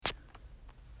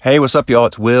Hey, what's up, y'all?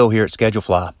 It's Will here at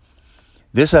Schedulefly.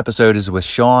 This episode is with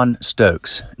Sean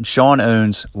Stokes. Sean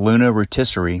owns Luna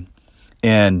Rotisserie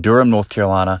in Durham, North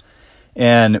Carolina.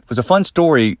 And it was a fun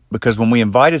story because when we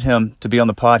invited him to be on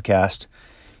the podcast,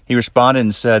 he responded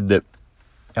and said that,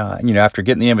 after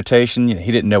getting the invitation,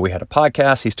 he didn't know we had a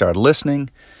podcast. He started listening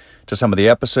to some of the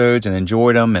episodes and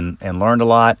enjoyed them and learned a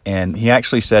lot. And he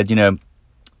actually said,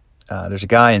 there's a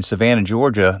guy in Savannah,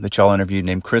 Georgia that y'all interviewed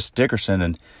named Chris Dickerson,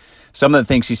 and some of the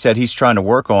things he said he's trying to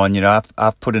work on,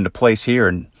 I've put into place here,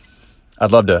 and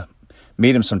I'd love to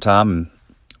meet him sometime and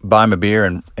buy him a beer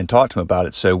and talk to him about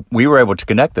it. So we were able to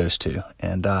connect those two,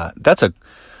 and that's a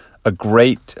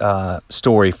great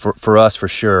story for us for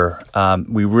sure.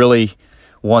 We really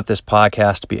want this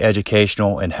podcast to be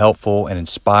educational and helpful and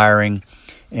inspiring,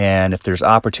 and if there's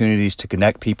opportunities to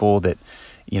connect people that,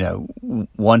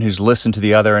 one who's listened to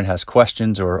the other and has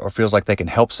questions or feels like they can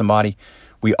help somebody,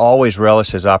 we always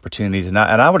relish those opportunities, and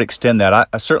I would extend that.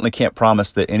 I certainly can't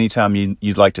promise that anytime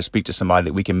you'd like to speak to somebody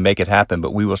that we can make it happen,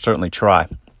 but we will certainly try.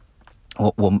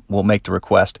 We'll make the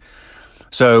request.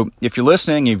 So if you're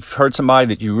listening, you've heard somebody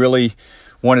that you really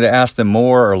wanted to ask them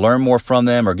more or learn more from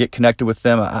them or get connected with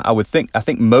them, I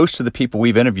think most of the people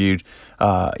we've interviewed,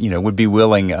 would be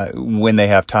willing when they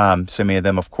have time. So many of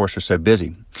them, of course, are so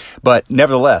busy. But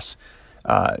nevertheless,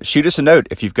 shoot us a note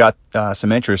if you've got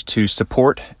some interest to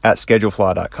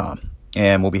support@schedulefly.com,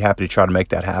 and we'll be happy to try to make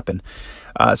that happen.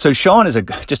 So Sean is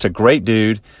just a great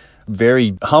dude,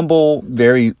 very humble,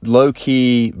 very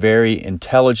low-key, very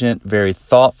intelligent, very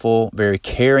thoughtful, very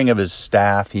caring of his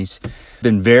staff. He's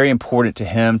been very important to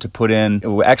him to put in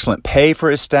excellent pay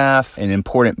for his staff and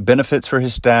important benefits for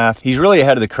his staff. He's really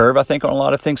ahead of the curve, I think, on a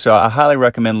lot of things. So I highly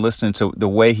recommend listening to the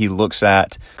way he looks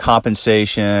at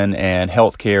compensation and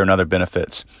healthcare and other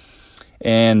benefits.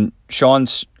 And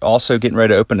Sean's also getting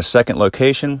ready to open a second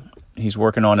location. He's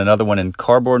working on another one in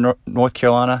Cardboard, North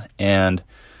Carolina, and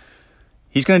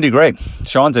he's going to do great.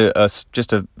 Sean's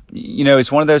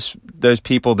he's one of those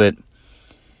people that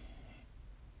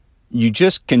you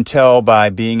just can tell by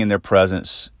being in their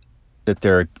presence that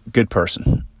they're a good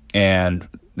person, and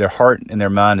their heart and their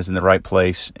mind is in the right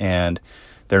place, and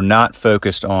they're not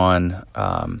focused on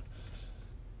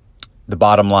the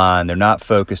bottom line. They're not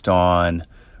focused on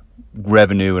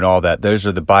revenue and all that. Those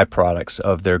are the byproducts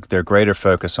of their greater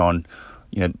focus on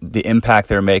the impact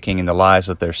they're making in the lives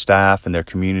of their staff and their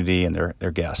community and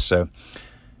their guests. So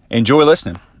enjoy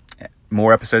listening.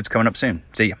 More episodes coming up soon.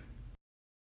 See ya.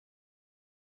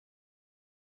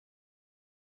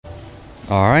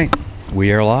 All right,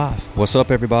 we are live. What's up,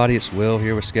 everybody? It's Will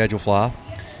here with Schedulefly,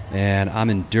 and I'm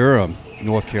in Durham,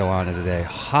 North Carolina today.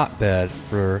 Hotbed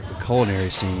for the culinary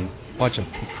scene. A bunch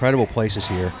of incredible places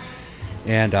here.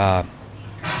 And I'm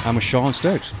with Sean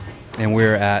Stokes, and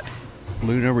we're at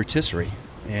Luna Rotisserie.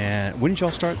 And when did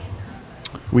y'all start?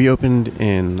 We opened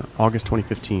in August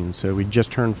 2015, so we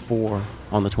just turned 4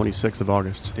 on the 26th of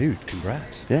August. Dude,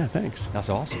 congrats. Yeah, thanks. That's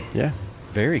awesome. Yeah.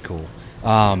 Very cool.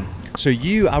 So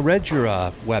I read your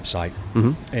website,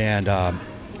 and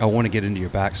I want to get into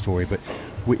your backstory, but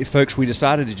we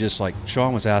decided to just,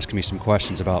 Sean was asking me some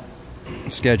questions about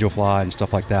Schedulefly and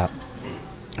stuff like that.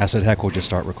 I said, heck, we'll just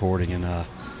start recording and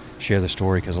share the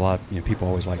story, because a lot of people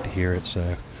always like to hear it.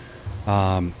 So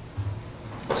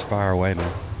let's fire away,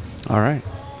 man. All right.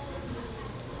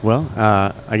 Well,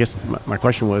 I guess my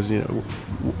question was,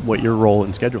 what your role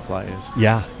in Schedulefly is.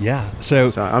 Yeah. So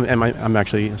I'm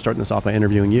actually starting this off by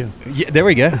interviewing you. Yeah, there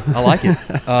we go. I like it.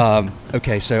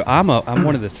 Okay, so I'm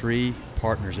one of the 3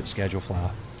 partners at Schedulefly.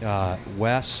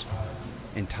 Wes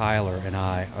and Tyler and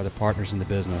I are the partners in the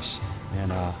business,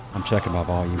 and I'm checking my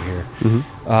volume here.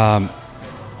 Mm-hmm.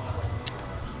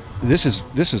 This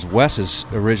is Wes's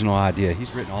original idea.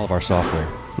 He's written all of our software.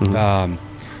 Mm-hmm.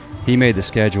 He made the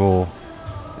schedule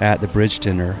at the Bridge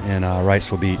Tender in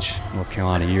Wrightsville Beach, North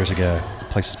Carolina, years ago. The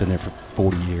place has been there for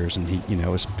 40 years, and he,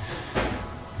 was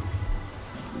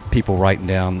people writing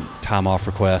down time off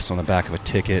requests on the back of a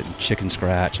ticket and chicken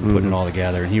scratch and putting it all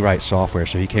together. And he writes software,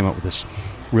 so he came up with this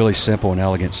really simple and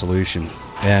elegant solution.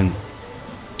 And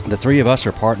the 3 of us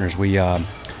are partners. We,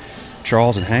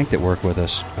 Charles and Hank that work with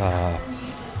us,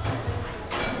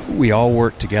 we all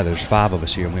work together. There's 5 of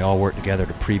us here, and we all work together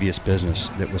at a previous business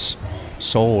that was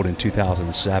sold in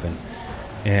 2007.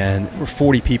 And we're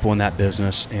 40 people in that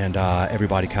business, and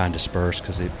everybody kind of dispersed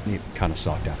because it kind of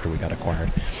sucked after we got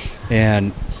acquired.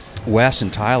 And Wes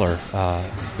and Tyler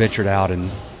ventured out and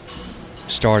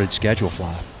started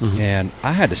Schedulefly. Mm-hmm. And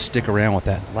I had to stick around with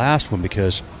that last one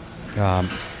because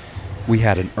we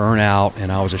had an earn-out,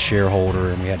 and I was a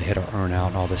shareholder, and we had to hit our earn-out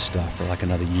and all this stuff for like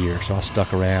another year. So I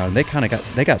stuck around, and they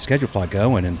got Schedulefly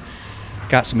going, and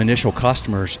got some initial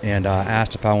customers and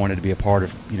asked if I wanted to be a part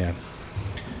of,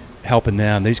 helping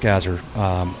them. These guys are,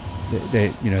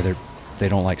 they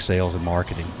don't like sales and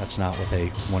marketing. That's not what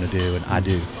they want to do, and I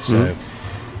do. So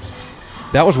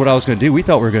that was what I was going to do. We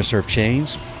thought we were going to serve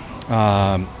chains,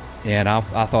 and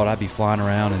I thought I'd be flying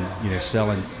around and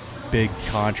selling big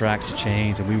contracts to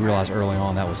chains, and we realized early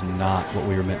on that was not what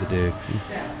we were meant to do.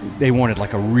 They wanted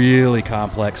like a really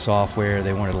complex software.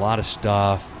 They wanted a lot of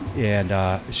stuff, and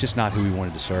it's just not who we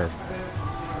wanted to serve.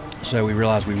 So we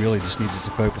realized we really just needed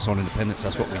to focus on independence.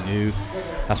 That's what we knew.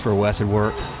 That's where Wes had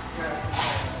worked.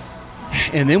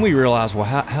 And then we realized, well,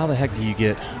 how the heck do you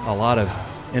get a lot of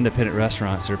independent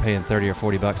restaurants that are paying $30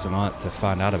 or $40 a month to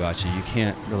find out about you? You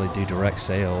can't really do direct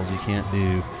sales. You can't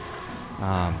do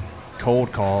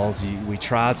cold calls. We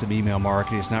tried some email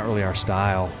marketing. It's not really our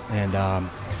style. And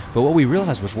but what we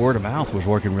realized was word of mouth was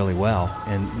working really well.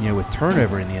 And with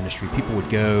turnover in the industry, people would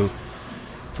go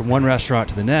from one restaurant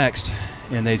to the next,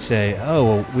 and they'd say, "Oh,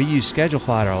 well, we used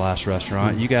ScheduleFly at our last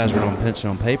restaurant. You guys are on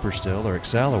pencil and paper still, or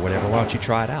Excel or whatever. Why don't you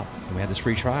try it out?" And we had this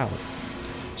free trial.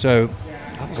 So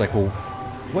I was like, "Well,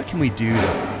 what can we do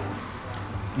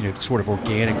to, sort of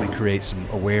organically create some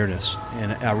awareness?"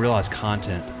 And I realized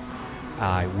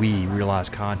we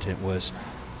realized content was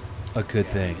a good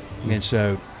thing. And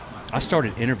so I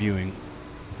started interviewing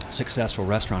successful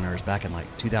restaurateurs back in like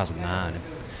 2009 and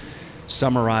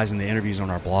summarizing the interviews on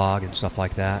our blog and stuff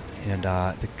like that. And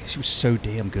she was so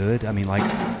damn good. I mean, like,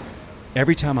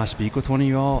 every time I speak with one of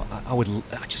you all,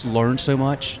 I just learn so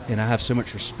much, and I have so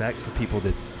much respect for people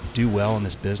that do well in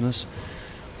this business.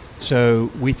 So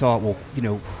we thought, well,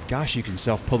 gosh, you can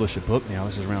self-publish a book now.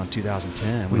 This is around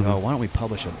 2010. We thought, why don't we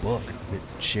publish a book that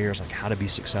shares like how to be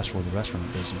successful in the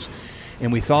restaurant business?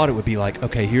 And we thought it would be like,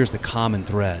 okay, here's the common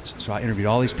threads. So I interviewed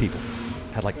all these people,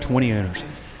 had like 20 owners.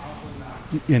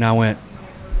 And I went,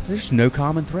 there's no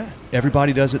common thread.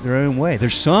 Everybody does it their own way.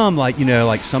 There's some like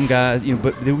some guys,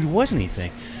 but there wasn't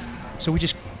anything. So we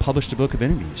just published a book of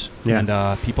interviews,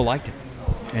 and people liked it.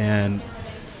 And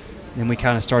then we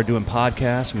kind of started doing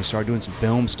podcasts, and we started doing some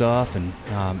film stuff. And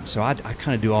so I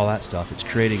kind of do all that stuff. It's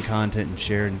creating content and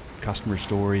sharing customer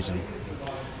stories. And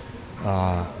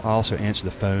I also answer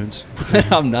the phones.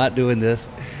 I'm not doing this.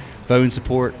 Phone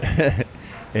support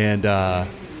and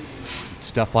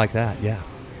stuff like that, yeah.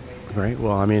 Great.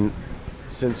 Well, I mean,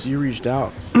 since you reached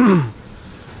out to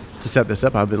set this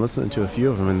up, I've been listening to a few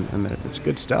of them, and it's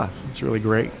good stuff. It's really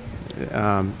great.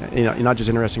 Not just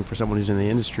interesting for someone who's in the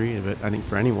industry, but I think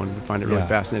for anyone would find it really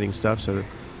fascinating stuff. So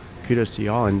kudos to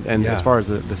y'all. And as far as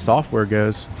the software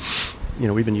goes,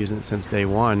 we've been using it since day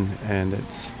one, and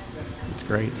it's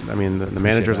great. I mean, the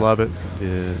managers love it.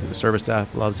 The service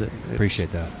staff loves it.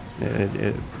 Appreciate that.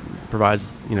 It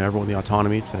provides everyone the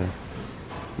autonomy to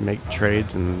make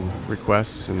trades and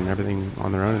requests and everything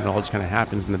on their own. It all just kind of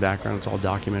happens in the background. It's all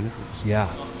documented. Well,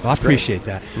 I appreciate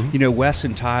that. Mm-hmm. Wes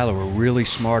and Tyler were really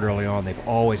smart early on. They've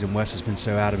always, and Wes has been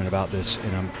so adamant about this,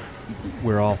 and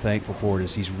we're all thankful for it,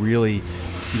 is he's really,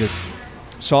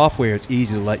 software, it's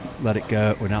easy to let it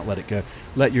go, or not let it go.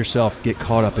 Let yourself get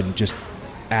caught up in just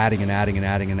adding, and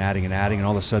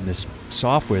all of a sudden this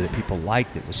software that people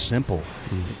liked that was simple,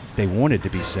 they wanted to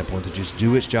be simple and to just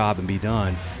do its job and be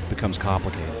done, becomes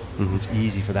complicated. It's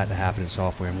easy for that to happen in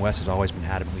software, and Wes has always been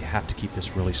adamant, we have to keep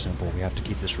this really simple, we have to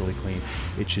keep this really clean.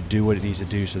 It should do what it needs to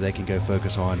do so they can go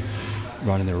focus on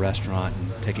running their restaurant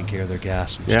and taking care of their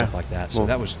guests and stuff like that. So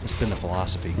it's been the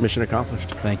philosophy. Mission accomplished.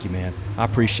 Thank you, man. I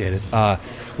appreciate it. Well,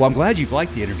 I'm glad you've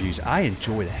liked the interviews. I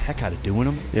enjoy the heck out of doing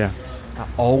them. Yeah. I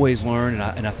always learn,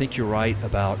 and I think you're right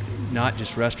about not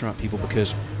just restaurant people,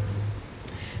 because,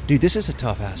 dude, this is a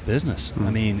tough-ass business.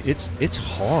 I mean, it's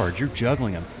hard. You're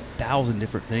juggling 1,000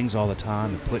 different things all the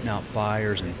time and putting out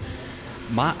fires. And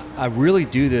I really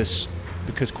do this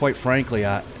because, quite frankly,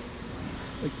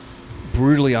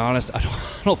 brutally honest, I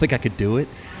don't think I could do it.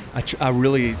 I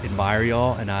really admire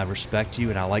y'all, and I respect you,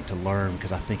 and I like to learn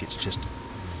because I think it's just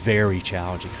very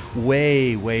challenging,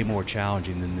 way, way more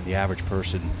challenging than the average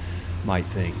person might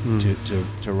think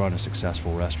to run a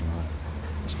successful restaurant.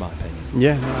 That's my opinion.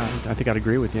 Yeah, no, I think I'd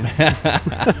agree with you.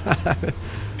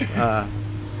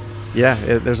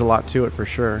 There's a lot to it for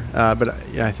sure. But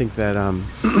I think that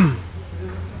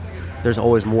there's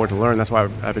always more to learn. That's why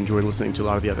I've enjoyed listening to a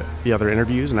lot of the other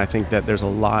interviews, and I think that there's a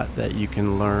lot that you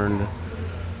can learn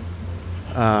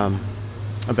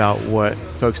about what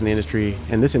folks in the industry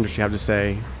and this industry have to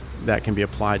say that can be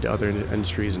applied to other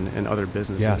industries and other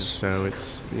businesses. Yes. So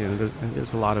it's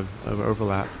there's a lot of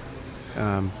overlap.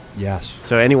 Yes.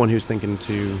 So anyone who's thinking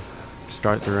to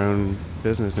start their own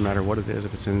business, no matter what it is,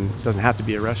 if it doesn't have to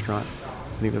be a restaurant,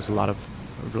 I think there's a lot of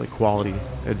really quality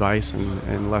advice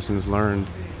and lessons learned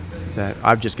that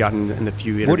I've just gotten in the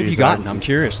few interviews. What have you that I've gotten? I'm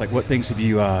curious. Like, what things have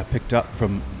you picked up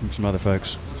from some other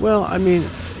folks? Well, I mean,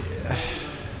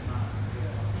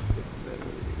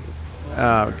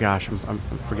 gosh, I'm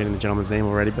forgetting the gentleman's name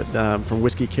already, but from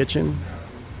Whiskey Kitchen.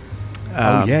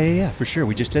 Yeah, for sure.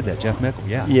 We just did that, Jeff Mickle.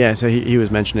 Yeah. Yeah, so he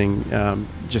was mentioning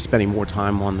just spending more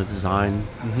time on the design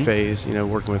phase.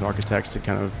 Working with architects to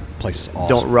kind of Place is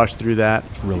awesome. don't rush through that.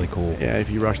 It's really cool. Yeah, if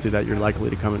you rush through that, you're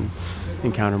likely to come and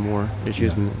encounter more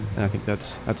issues, and I think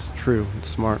that's true. It's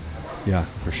smart. Yeah,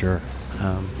 for sure.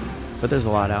 But there's a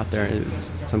lot out there.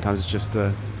 Sometimes it's just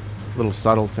little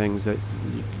subtle things that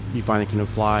you find that can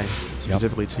apply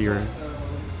specifically to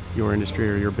your industry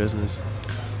or your business.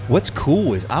 What's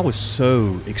cool is I was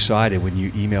so excited when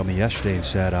you emailed me yesterday and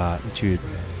said that you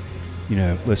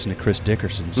had, listened to Chris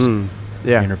Dickerson's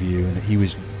interview, and that he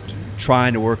was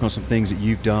trying to work on some things that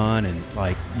you've done, and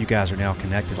like you guys are now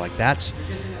connected. Like, that's,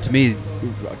 to me,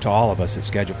 to all of us at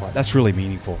Schedule Fly, that's really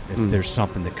meaningful. If there's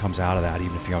something that comes out of that,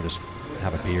 even if y'all just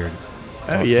have a beer.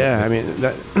 Oh yeah, I mean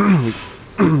that.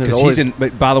 Because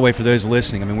but by the way, for those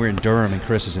listening, I mean, we're in Durham and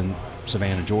Chris is in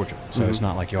Savannah, Georgia, so it's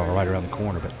not like y'all are right around the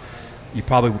corner, but you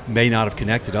probably may not have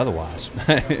connected otherwise.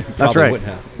 That's right. Wouldn't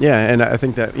have. Yeah, and I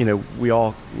think that we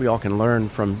all can learn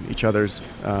from each other's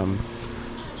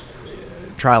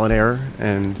trial and error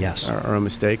and our own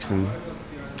mistakes and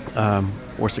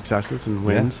or successes and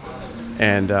wins.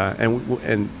 Yeah.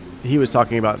 And he was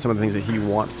talking about some of the things that he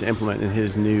wants to implement in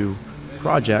his new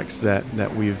projects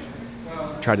that we've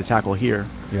tried to tackle here.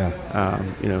 Yeah.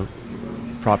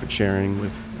 Profit sharing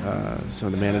with some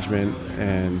of the management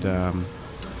and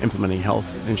implementing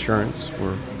health insurance.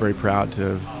 We're very proud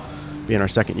to be in our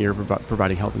second year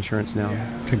providing health insurance now.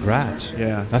 Congrats.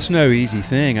 Yeah. That's no easy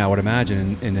thing, I would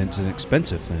imagine, and it's an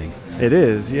expensive thing. It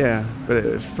is, yeah.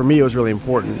 But for me, it was really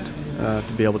important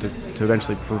to be able to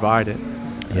eventually provide it.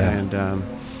 Yeah. And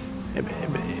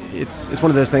it's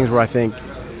one of those things where I think,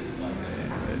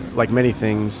 like many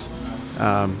things,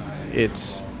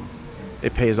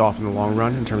 it pays off in the long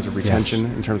run in terms of retention,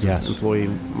 in terms of employee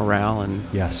morale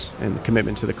and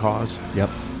commitment to the cause. Yep.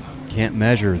 Can't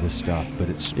measure this stuff, but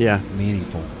it's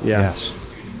meaningful. Yeah. Yes.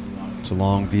 It's a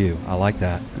long view. I like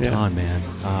that a ton, man.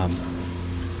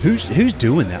 Who's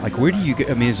doing that? Like, where do you get?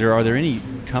 I mean, are there any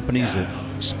companies that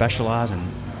specialize in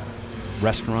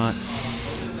restaurant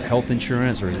health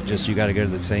insurance, or is it just you got to go to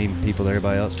the same people that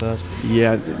everybody else does?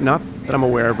 Yeah, not that I'm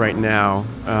aware of right now.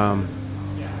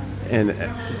 And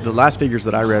the last figures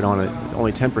that I read on it,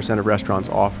 only 10% of restaurants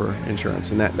offer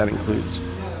insurance, and that includes.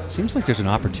 Seems like there's an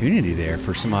opportunity there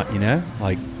for some,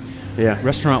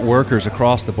 restaurant workers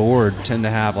across the board tend to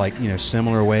have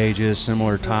similar wages,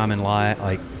 similar time in life.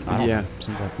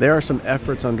 Seems like there are some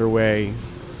efforts underway.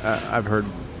 I've heard,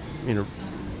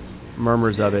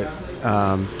 murmurs of it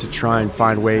to try and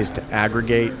find ways to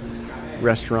aggregate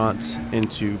restaurants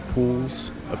into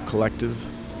pools of collective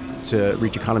to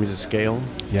reach economies of scale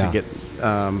to get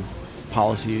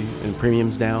policy and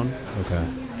premiums down. Okay.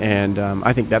 And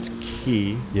I think that's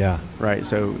key. Yeah. Right.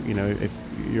 So, if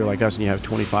you're like us and you have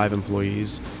 25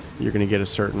 employees, you're going to get a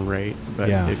certain rate. But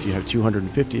if you have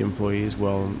 250 employees,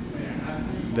 well,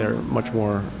 they're much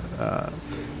more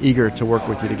eager to work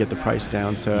with you to get the price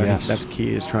down. So I think that's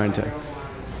key, is trying to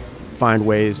find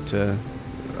ways to,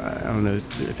 I don't know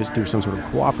if it's through some sort of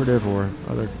cooperative or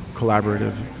other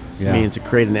collaborative means, to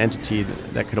create an entity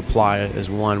that could apply as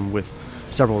one with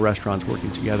several restaurants working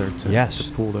together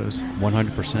to pool those.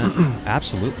 100%.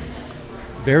 Absolutely.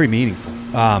 Very meaningful.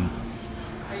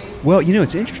 Well,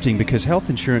 it's interesting because health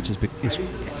insurance is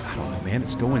I don't know, man,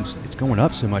 it's going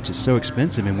up so much. It's so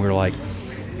expensive, and we're like,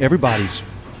 everybody's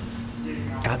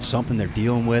got something they're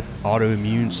dealing with,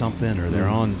 autoimmune something, or they're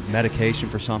on medication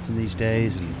for something these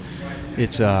days, and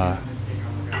it's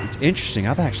interesting.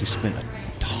 I've actually spent a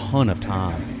ton of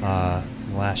time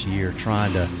last year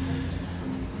trying to.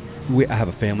 I have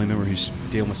a family member who's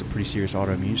dealing with some pretty serious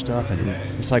autoimmune stuff, and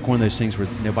it's like one of those things where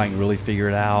nobody can really figure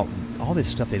it out. All this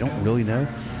stuff they don't really know.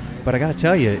 But I got to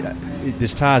tell you,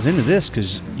 this ties into this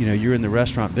because you're in the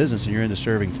restaurant business and you're into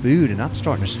serving food, and I'm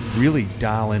starting to really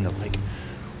dial into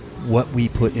what we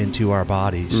put into our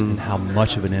bodies and how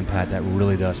much of an impact that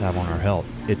really does have on our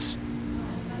health. It's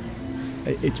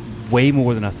way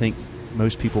more than I think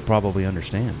most people probably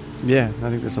understand. Yeah, I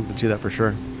think there's something to that for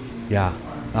sure. Yeah.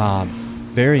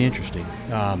 Very interesting.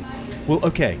 Well,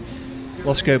 okay,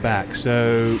 let's go back.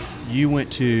 So you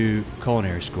went to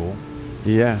culinary school.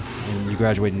 Yeah. And you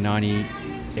graduated in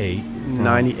 98.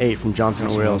 98 from Johnson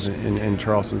 & Wales in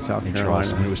Charleston, South Carolina.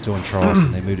 Charleston. It was still in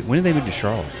Charleston. When did they move to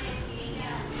Charlotte?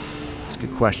 That's a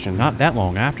good question. Not that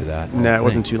long after that. No, it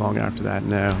wasn't too long after that,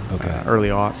 no. Okay. Early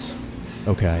aughts.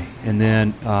 Okay. And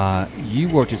then you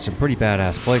worked at some pretty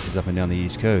badass places up and down the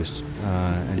East Coast.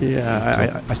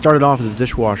 I started off as a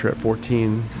dishwasher at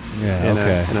 14 in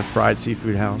a fried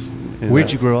seafood house.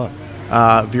 Where'd you grow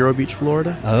up? Vero Beach,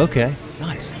 Florida. Oh, okay.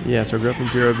 Nice. Yeah, so I grew up in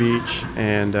Vero Beach,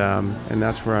 and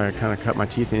that's where I kind of cut my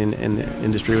teeth in the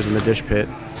industry, was in the dish pit.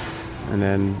 And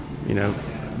then,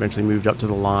 eventually moved up to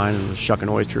the line and was shucking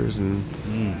oysters and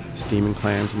steaming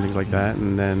clams and things like that.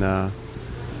 And then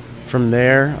from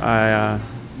there, I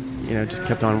just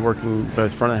kept on working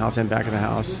both front of the house and back of the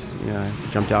house. I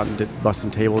jumped out and did bust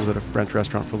some tables at a French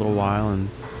restaurant for a little while, and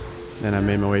then I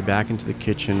made my way back into the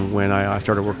kitchen when I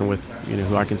started working with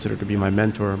who I consider to be my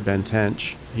mentor, Ben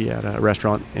Tench. He had a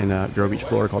restaurant in Vero Beach,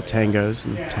 Florida called Tango's.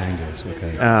 Tango's,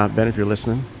 okay. Ben, if you're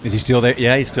listening, is he still there?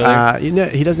 Yeah, he's still there.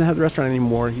 He doesn't have the restaurant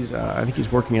anymore. I think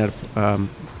he's working at a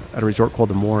resort called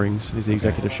the Moorings. He's the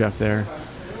executive chef there,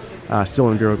 still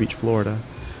in Vero Beach, Florida.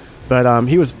 But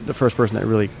he was the first person that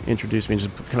really introduced me and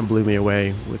just kind of blew me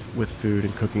away with food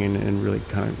and cooking, and really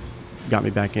kind of got me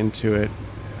back into it,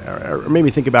 or made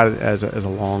me think about it as a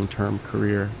long-term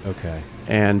career. Okay.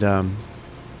 And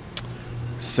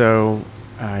so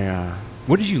I.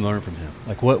 What did you learn from him?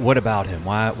 Like, what about him?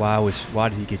 Why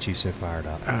did he get you so fired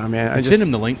up? Oh man, and send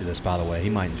him the link to this, by the way. He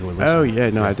might enjoy listening. Oh yeah,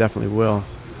 no, I definitely will.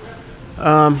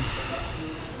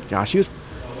 Gosh, he was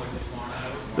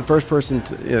the first person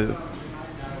to.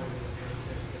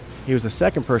 He was the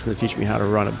second person to teach me how to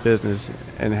run a business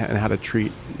and how to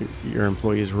treat your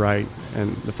employees right.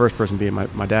 And the first person being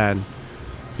my dad.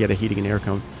 He had a heating and air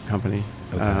company.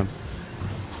 Okay.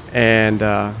 And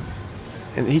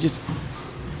he just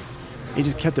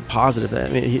kept it positive. I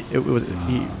mean,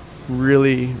 he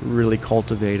really, really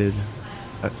cultivated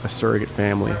a surrogate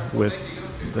family with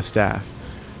the staff.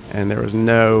 And there was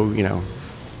no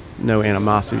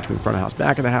animosity between front of house,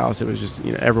 back of the house. It was just,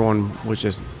 everyone was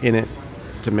just in it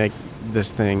to make this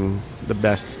thing the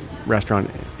best restaurant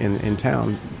in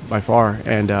town by far.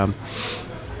 And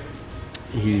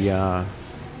he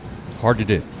hard to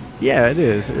do. Yeah, it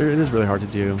is. It is really hard to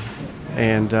do.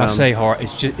 And I say hard.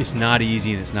 It's not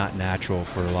easy, and it's not natural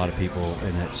for a lot of people,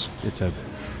 and it's a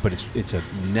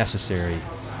necessary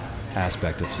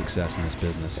aspect of success in this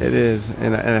business. It is,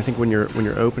 and I think when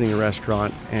you're opening a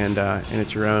restaurant and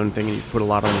it's your own thing, and you put a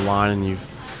lot on the line, and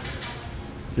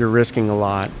you're risking a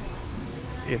lot.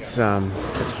 It's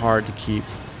hard to keep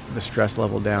the stress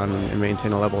level down and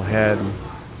maintain a level head.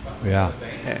 Yeah.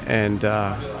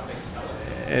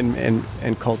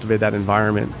 And cultivate that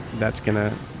environment that's going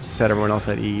to set everyone else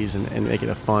at ease and make it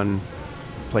a fun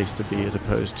place to be, as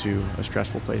opposed to a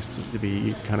stressful place to be.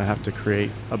 You kind of have to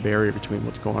create a barrier between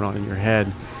what's going on in your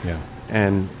head,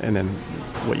 and then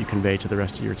what you convey to the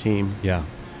rest of your team. Yeah.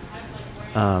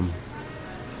 But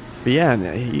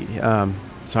yeah,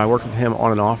 so I worked with him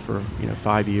on and off for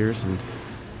 5 years, and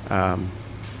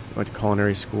went to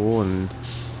culinary school and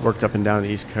worked up and down the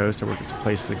East Coast. I worked at some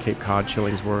places in Cape Cod,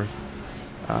 Chillingsworth,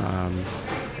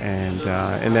 and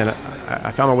then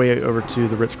I found my way over to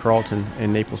the Ritz-Carlton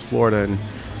in Naples, Florida, and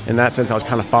in that sense I was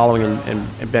kind of following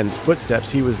in Ben's footsteps.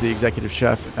 He was the executive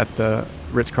chef at the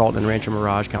Ritz-Carlton in Rancho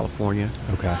Mirage, California.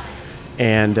 Okay.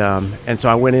 And so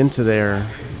I went into there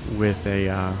with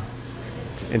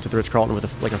into the Ritz-Carlton with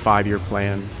a 5-year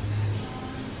plan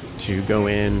to go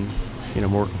in,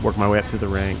 work my way up through the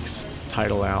ranks,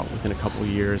 title out within a couple of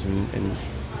years, and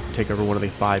take over one of the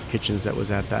 5 kitchens that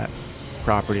was at that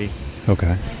property.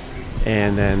 Okay.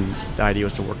 And then the idea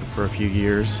was to work for a few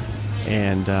years,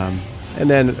 and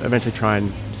then eventually try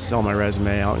and sell my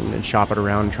resume out and shop it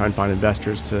around and try and find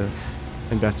investors to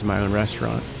invest in my own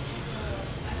restaurant.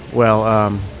 Well,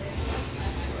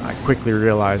 I quickly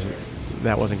realized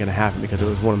that wasn't going to happen because it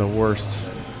was one of the worst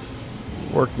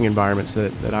working environments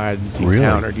that I had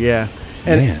encountered. Really? Yeah.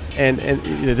 And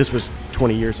this was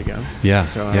 20 years ago. Yeah.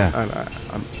 So yeah.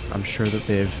 I'm sure that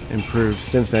they've improved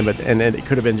since then. But it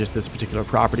could have been just this particular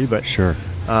property. But sure.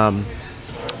 And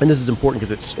this is important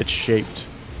because it's shaped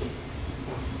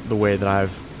the way that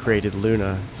I've created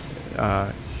Luna.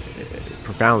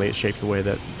 Profoundly, it shaped the way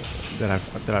that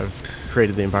I've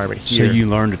created the environment here. So you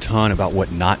learned a ton about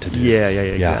what not to do. Yeah,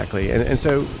 exactly. And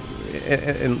so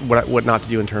what not to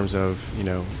do in terms of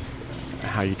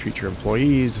how you treat your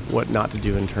employees, what not to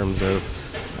do in terms of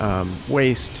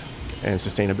waste and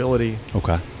sustainability.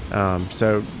 Okay.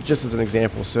 So just as an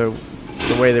example, so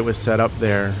the way that it was set up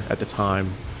there at the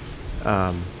time,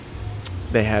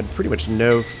 they had pretty much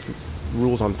no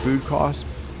rules on food costs,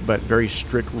 but very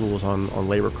strict rules on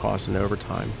labor costs and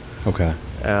overtime. Okay.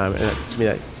 And to me,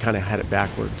 that kind of had it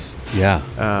backwards. Yeah.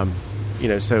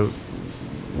 So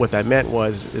what that meant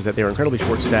is that they were incredibly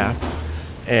short-staffed,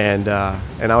 and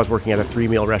I was working at a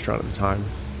 3-meal restaurant at the time,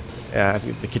 I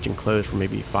think the kitchen closed for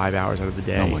maybe 5 hours out of the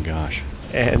day. Oh my gosh.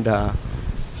 And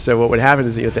so what would happen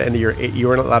is at the end of your you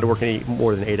weren't allowed to work any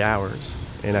more than 8 hours.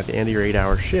 And at the end of your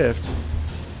 8-hour shift,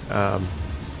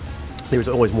 there was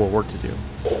always more work to do.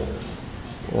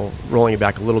 Well, rolling it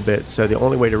back a little bit, so the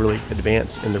only way to really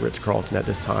advance in the Ritz-Carlton at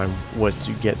this time was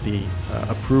to get the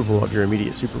approval of your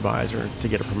immediate supervisor to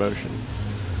get a promotion.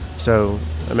 So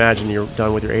imagine you're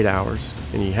done with your 8 hours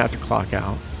and you have to clock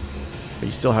out, but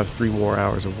you still have 3 more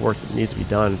hours of work that needs to be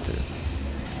done to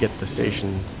get the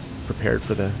station prepared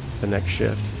for the next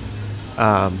shift.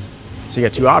 So you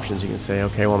got 2 options. You can say,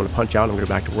 okay, well, I'm going to punch out and I'm going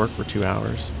to go back to work for 2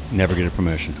 hours. Never get a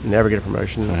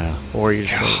promotion. Wow. Or you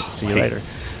just say, see you later.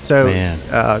 So,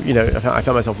 I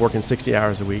found myself working 60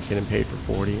 hours a week, getting paid for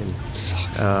 40. And, it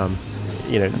sucks.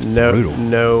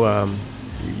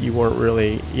 You weren't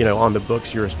really, on the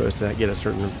books, you were supposed to get a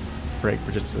certain break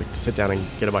for just to sit down and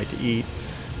get a bite to eat.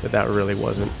 But that really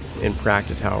wasn't in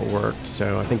practice how it worked.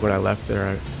 So I think when I left there,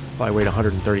 I probably weighed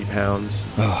 130 pounds.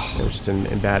 Oh. I was just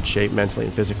in bad shape mentally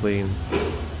and physically. And,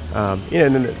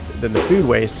 and then the food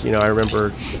waste, I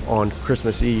remember on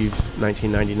Christmas Eve,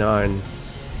 1999,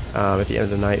 at the end of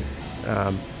the night,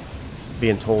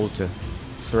 being told to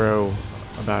throw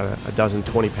about a dozen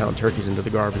 20-pound turkeys into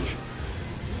the garbage.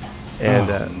 And,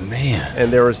 man.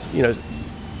 And there was,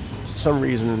 some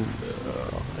reason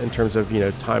in terms of,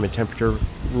 time and temperature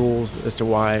rules as to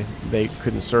why they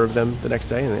couldn't serve them the next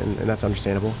day, and that's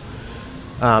understandable.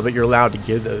 But you're allowed to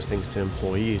give those things to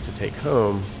employees to take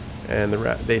home, and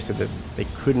they said that they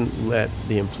couldn't let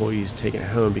the employees take it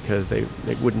home because they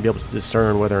wouldn't be able to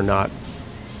discern whether or not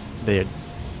they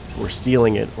were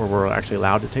stealing it or were actually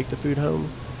allowed to take the food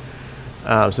home.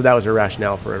 So that was their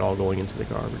rationale for it all going into the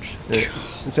garbage.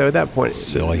 And so at that point,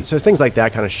 silly. So things like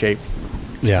that kind of shaped,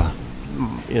 yeah,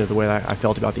 the way I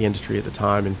felt about the industry at the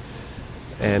time,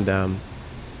 and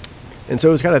so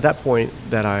it was kind of at that point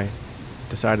that I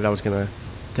decided I was going to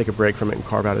take a break from it and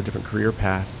carve out a different career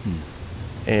path,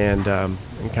 and kind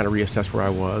of reassess where I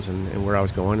was and where I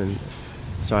was going. And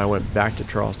so I went back to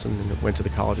Charleston and went to the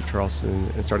College of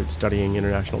Charleston and started studying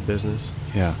international business.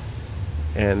 Yeah.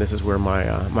 And this is where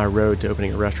my road to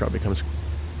opening a restaurant becomes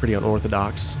pretty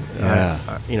unorthodox. Yeah.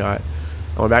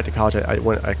 I went back to college.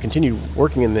 I continued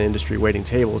working in the industry, waiting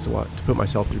tables to put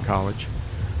myself through college.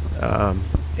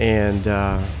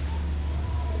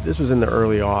 This was in the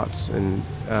early aughts, and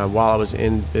while I was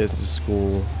in business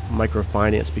school,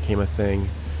 microfinance became a thing.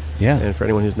 Yeah. And for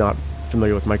anyone who's not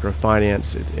familiar with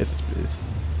microfinance, it's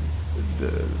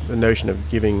the notion of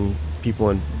giving people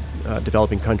in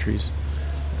developing countries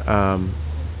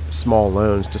small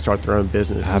loans to start their own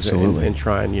business. Absolutely. And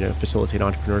try and facilitate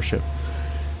entrepreneurship.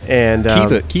 And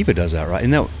Kiva does that, right?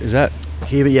 Is that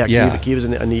Kiva? Yeah. Yeah. Kiva's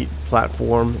a neat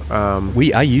platform.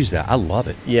 I use that. I love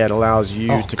it. Yeah, it allows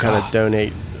you to kind of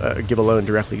donate, give a loan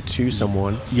directly to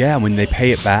someone. Yeah, when they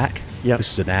pay it back. Yep.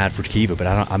 This is an ad for Kiva, but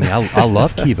I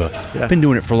love Kiva. Yeah. I've been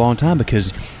doing it for a long time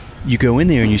because you go in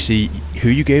there and you see who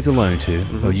you gave the loan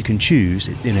to, or you can choose,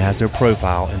 and it has their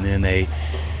profile, and then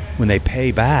when they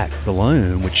pay back the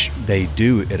loan, which they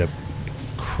do at an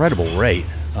incredible rate,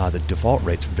 the default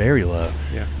rate's very low.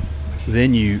 Yeah.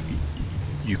 Then you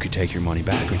could take your money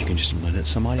back, or you can just lend it to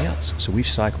somebody else. So we've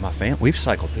cycled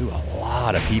through a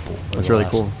lot of people. That's really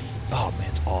cool. Oh man,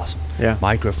 it's awesome. Yeah.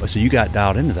 So you got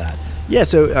dialed into that. Yeah.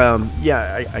 So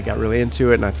I got really into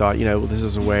it, and I thought, this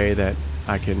is a way that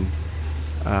I can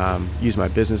use my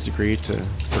business degree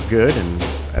for good, and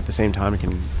at the same time, it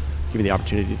can give me the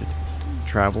opportunity to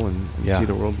travel and see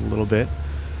the world a little bit.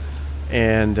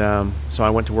 And so I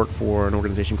went to work for an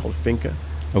organization called Finca.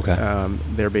 Okay.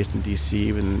 They're based in D.C.,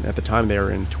 and at the time they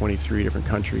were in 23 different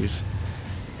countries.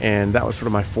 And that was sort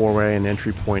of my foray and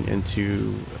entry point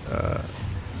into a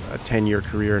 10-year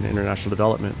career in international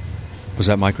development. Was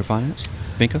that microfinance?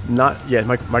 Finca? Not yet.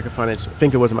 Microfinance.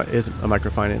 Finca is a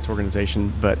microfinance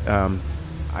organization, but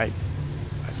I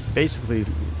basically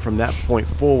from that point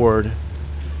forward,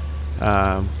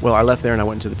 I left there and I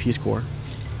went into the Peace Corps.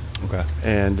 Okay.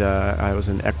 And I was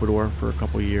in Ecuador for a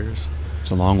couple of years.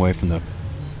 It's a long way from the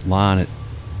line at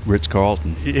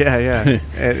Ritz-Carlton. Yeah.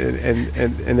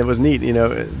 and it was neat.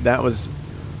 That was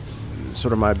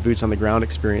sort of my boots on the ground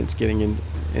experience, getting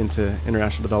into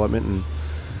international development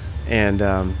and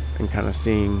kind of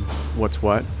seeing what's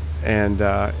what. And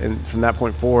from that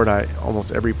point forward,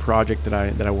 almost every project that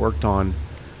I worked on,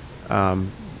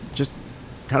 just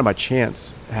kind of by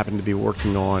chance, happened to be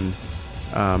working on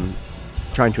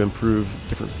trying to improve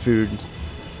different food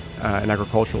and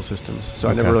agricultural systems. So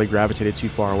I never really gravitated too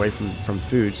far away from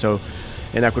food. So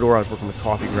in Ecuador, I was working with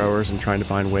coffee growers and trying to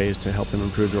find ways to help them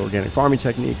improve their organic farming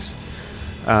techniques.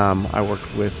 I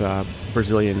worked with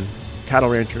Brazilian cattle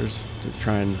ranchers to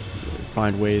try and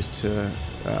find ways to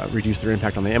reduce their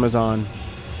impact on the Amazon,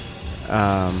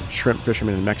 shrimp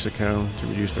fishermen in Mexico to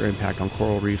reduce their impact on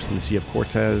coral reefs in the Sea of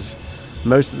Cortez.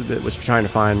 Most of it was trying to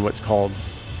find what's called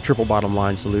triple bottom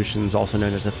line solutions, also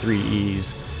known as the 3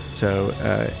 E's. So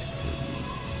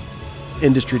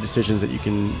industry decisions that you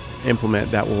can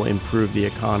implement that will improve the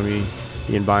economy,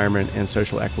 the environment, and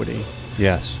social equity.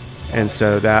 Yes. And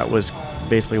so that was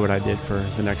basically what I did for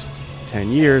the next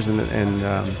 10 years. And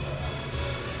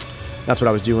that's what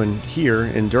I was doing here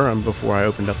in Durham before I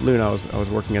opened up Luna. I was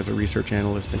working as a research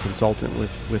analyst and consultant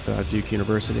with Duke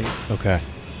University. Okay.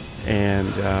 And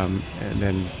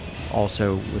then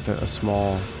also with a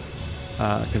small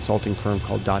consulting firm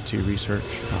called Dot2 Research.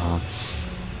 Uh-huh.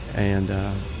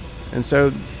 And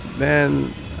so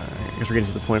then I guess we're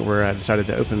getting to the point where I decided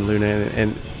to open Luna,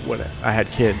 and what I had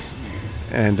kids,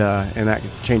 and that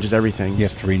changes everything. You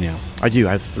have 3 now. I do.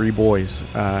 I have 3 boys,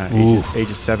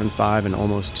 ages 7, 5, and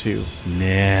almost 2.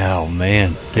 Now,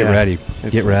 man, get ready.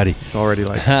 Get ready. It's already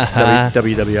like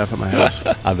WWF at my house.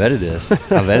 I bet it is.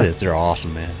 They're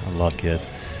awesome, man. I love kids.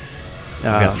 I've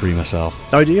got 3 myself.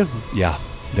 Oh, do you? Yeah,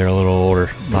 they're a little older.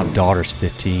 My daughter's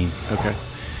 15. Okay.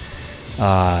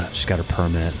 She's got her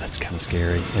permit. That's kind of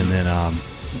scary. And then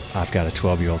I've got a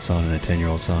 12-year-old son and a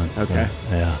 10-year-old son. Okay.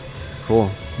 Yeah. Cool.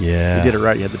 Yeah. You did it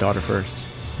right. You had the daughter first.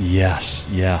 Yes.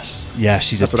 Yeah,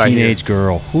 she's That's a what teenage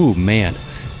girl. Ooh, man.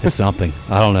 It's something.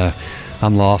 I don't know.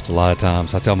 I'm lost a lot of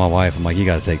times. I tell my wife, I'm like, you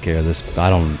got to take care of this. I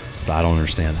don't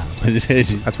understand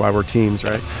that. That's why we're teams,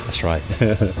 right? That's right.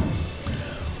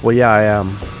 Well, yeah,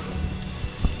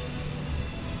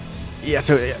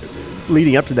 so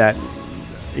leading up to that,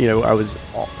 I was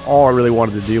all I really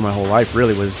wanted to do my whole life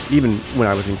really was, even when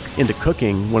I was into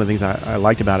cooking, one of the things I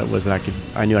liked about it was that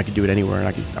I knew I could do it anywhere, and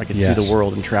I could Yes. see the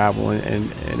world and travel,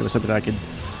 and it was something I could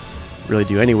really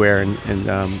do anywhere,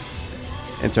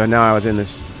 and so now I was in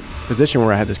this position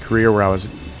where I had this career where I was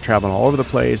traveling all over the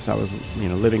place. I was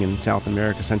living in South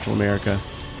America, Central America,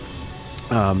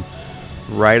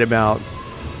 right about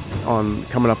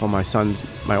coming up on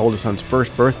my oldest son's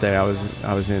first birthday. I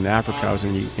was in Africa. I was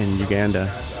in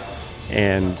Uganda,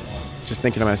 and just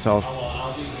thinking to myself,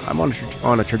 I'm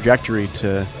on a trajectory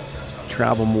to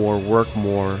travel more, work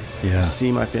more,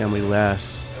 see my family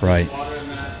less. Right.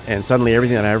 And suddenly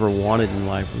everything that I ever wanted in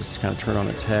life was to kind of turn on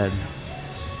its head.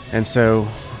 And so,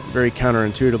 very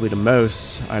counterintuitively to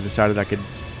most, I decided I could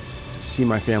see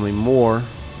my family more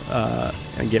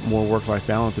and get more work-life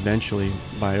balance eventually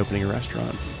by opening a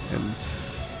restaurant.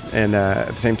 And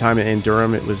at the same time in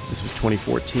Durham, this was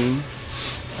 2014.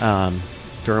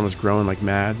 Durham was growing like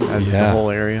mad, as is the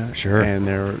whole area. Sure. And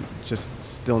there were just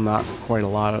still not quite a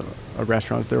lot of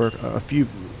restaurants. There were a few,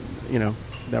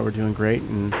 that were doing great,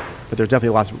 but there's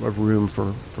definitely lots of room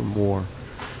for more.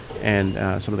 And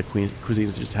some of the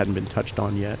cuisines just hadn't been touched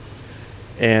on yet.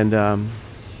 And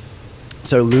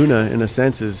so Luna, in a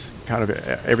sense, is kind of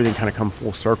everything kind of come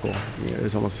full circle.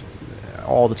 It's almost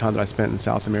all the time that I spent in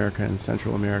South America and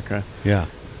Central America,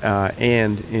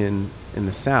 and in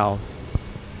the South,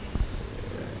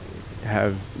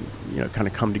 have kind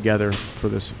of come together for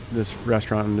this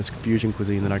restaurant and this fusion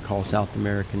cuisine that I call South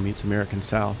American meets American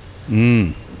South.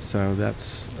 So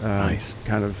that's nice.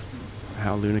 Kind of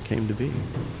how Luna came to be.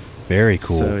 Very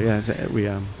cool. So we.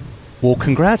 Well,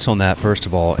 congrats on that, first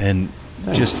of all, and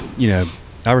thanks. Just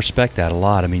I respect that a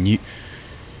lot. I mean,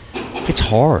 it's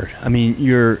hard. I mean,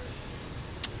 you're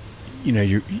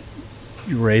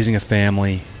raising a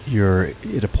family. You're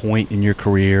at a point in your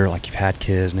career, like you've had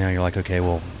kids. Now you're like, okay,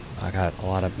 well, I got a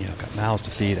lot of, I've got mouths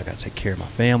to feed. I got to take care of my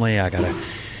family. I got to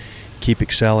keep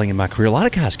excelling in my career. A lot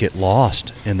of guys get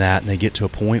lost in that, and they get to a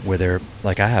point where they're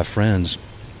like, I have friends,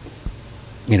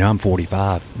 I'm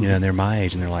 45, and they're my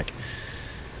age, and they're like,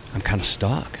 I'm kind of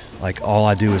stuck. Like, all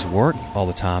I do is work all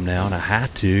the time now, and I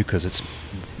have to because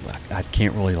I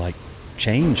can't really like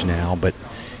change now, but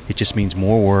it just means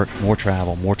more work, more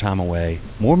travel, more time away,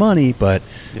 more money, but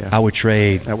I would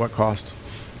trade. At what cost?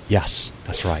 Yes,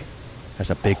 that's right. That's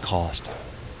a big cost.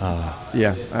 I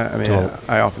mean,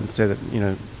 I often say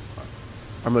that,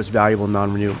 our most valuable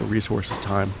non-renewable resource is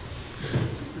time.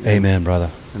 Amen,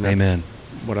 brother. And that's Amen.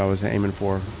 what I was aiming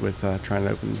for with trying to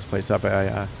open this place up.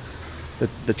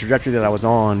 The trajectory that I was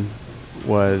on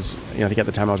was, I think at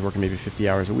the time I was working maybe 50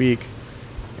 hours a week,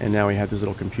 and now we have these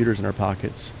little computers in our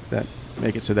pockets that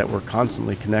make it so that we're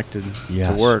constantly connected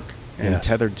to work and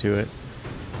tethered to it.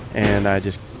 And I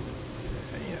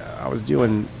was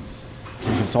doing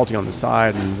some consulting on the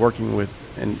side and working with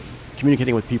and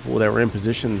communicating with people that were in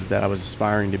positions that I was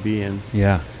aspiring to be in.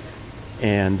 Yeah.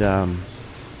 And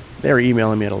they were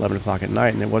emailing me at 11 o'clock at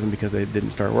night, and it wasn't because they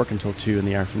didn't start work until 2 in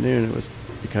the afternoon. It was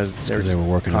because they were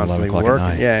working at 11 constantly o'clock working. at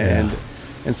night. Yeah.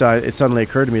 And so it suddenly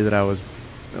occurred to me that it was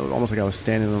almost like I was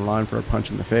standing in line for a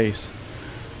punch in the face.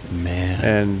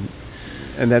 Man.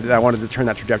 And that I wanted to turn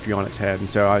that trajectory on its head. And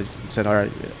so I said, all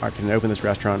right, I can open this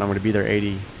restaurant. I'm going to be there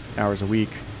 80 hours a week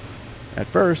at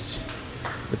first.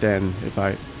 But then if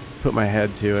I put my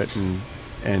head to it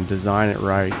and design it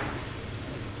right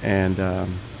and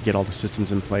get all the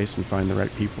systems in place and find the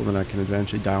right people, then I can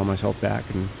eventually dial myself back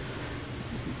and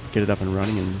get it up and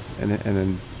running and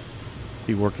then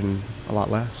be working a lot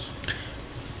less.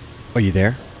 Are you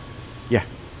there? Yeah.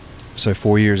 So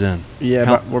 4 years in. Yeah,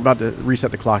 but we're about to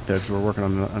reset the clock, though, because we're working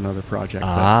on another project.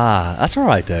 That's all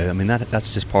right, though. I mean,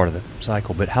 that's just part of the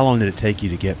cycle. But how long did it take you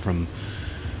to get from,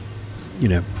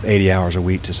 80 hours a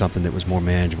week to something that was more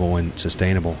manageable and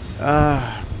sustainable?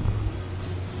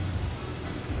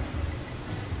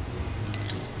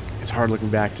 It's hard looking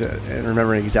back and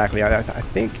remembering exactly. I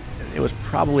think it was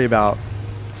probably about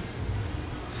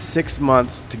 6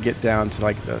 months to get down to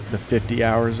like the 50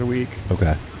 hours a week.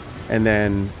 Okay. And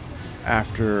then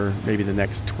after maybe the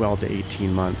next 12 to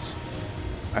 18 months,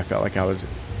 I felt like I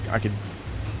could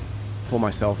pull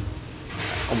myself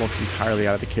almost entirely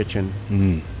out of the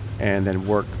kitchen and then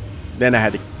work. Then I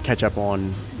had to catch up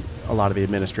on a lot of the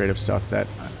administrative stuff that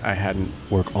I hadn't.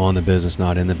 Work on the business,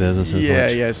 not in the business as much?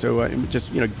 Yeah. So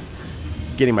just,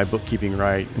 getting my bookkeeping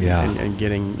right and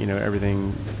getting,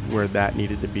 everything where that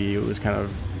needed to be. It was kind of,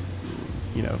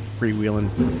 freewheeling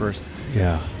for the first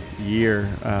year,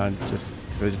 just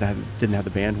because I didn't have the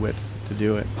bandwidth to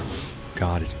do it.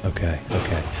 Got it. Okay.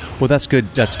 Well, that's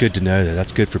good. That's good to know.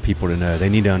 That's good for people to know. They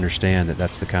need to understand that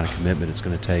that's the kind of commitment it's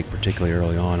going to take, particularly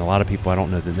early on. A lot of people, I don't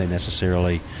know that they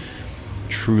necessarily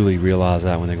truly realize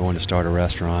that when they're going to start a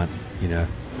restaurant.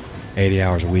 80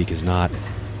 hours a week is not.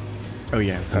 Oh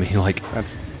yeah. I expect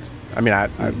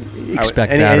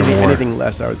that or more. Anything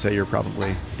less, I would say you're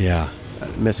probably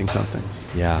missing something.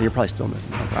 Yeah. You're probably still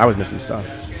missing something. I was missing stuff.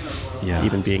 Yeah.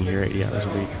 Even being here 80 hours a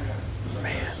week.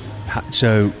 Man.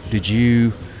 So did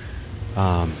you,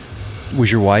 was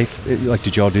your wife,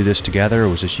 did y'all do this together, or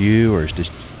was this you, or is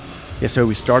this? Yeah, so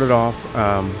we started off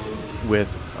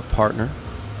with a partner,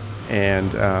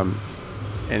 and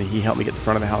he helped me get the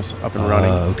front of the house up and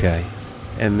running. Okay.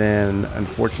 And then,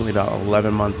 unfortunately, about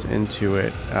 11 months into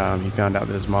it, he found out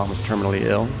that his mom was terminally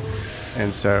ill,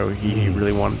 and so he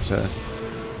really wanted to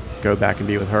go back and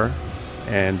be with her,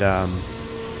 and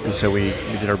so we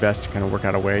did our best to kind of work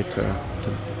out a way to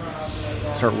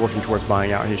start working towards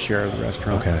buying out his share of the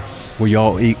restaurant. Okay. Were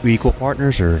y'all equal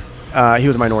partners, or? He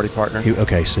was a minority partner.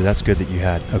 Okay, so that's good that you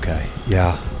had. Okay.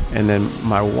 Yeah. And then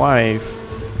my wife,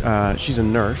 she's a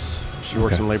nurse. She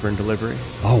works in labor and delivery.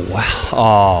 Oh, wow.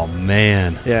 Oh,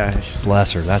 man. Yeah.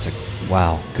 Bless her. That's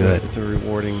good. It's a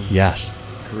rewarding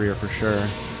career for sure.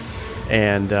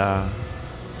 And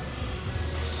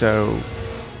so,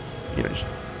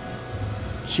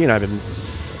 she and I have been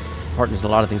partners in a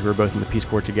lot of things. We were both in the Peace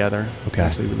Corps together. Okay.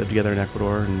 Actually, we lived together in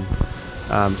Ecuador.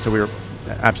 And so we were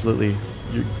absolutely,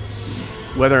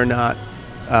 whether or not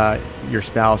your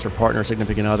spouse or partner or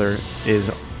significant other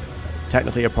is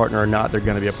technically a partner or not, they're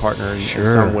going to be a partner in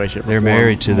some way, shape, or form. They're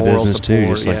married to the business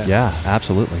support, too. Just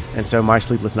absolutely. And so my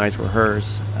sleepless nights were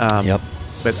hers. Yep.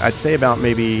 But I'd say about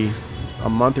maybe a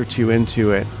month or two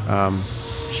into it,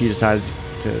 she decided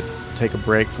to take a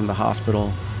break from the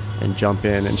hospital and jump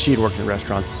in. And she had worked in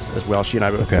restaurants as well. She and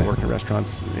I both had worked in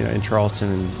restaurants, in Charleston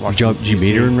and Washington. Did you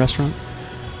meet her in a restaurant?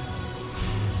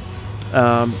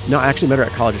 No, I actually met her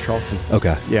at College of Charleston.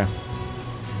 Okay. Yeah.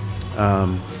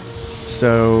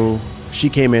 So she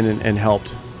came in and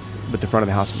helped with the front of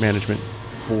the house management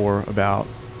for about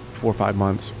 4 or 5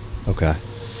 months. Okay.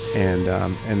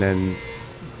 And then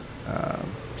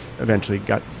eventually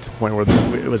got to the point where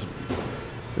there was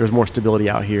more stability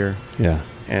out here. Yeah.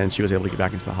 And she was able to get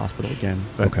back into the hospital again.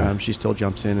 But she still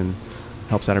jumps in and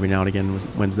helps out every now and again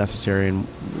when's necessary. And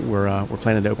we're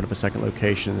planning to open up a second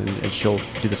location, and she'll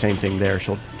do the same thing there.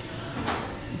 She'll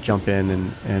jump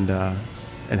in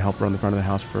and help run the front of the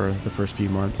house for the first few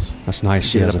months. That's nice.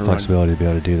 She has the flexibility to be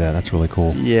able to do that. That's really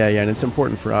cool. Yeah, and it's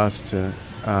important for us to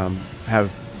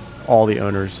have all the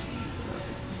owners,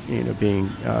 being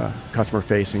customer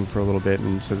facing for a little bit,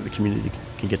 and so that the community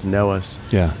can get to know us.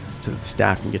 Yeah. So that the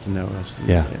staff can get to know us.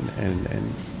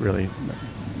 And really,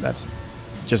 that's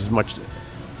just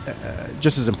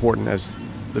as important as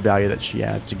the value that she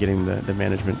adds to getting the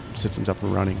management systems up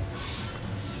and running.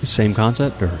 Same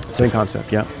concept, or? Same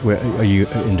concept, yeah. Where, are you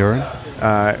in Durham?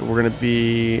 We're going to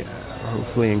be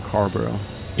hopefully in Carborough.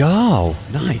 Oh,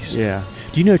 nice. Yeah.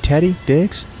 Do you know Teddy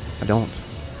Diggs? I don't.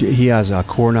 He has a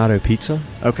Coronado Pizza.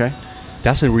 Okay.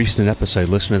 That's a recent episode.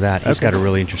 Listen to that. He's got a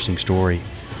really interesting story.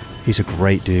 He's a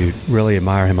great dude. Really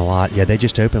admire him a lot. Yeah, they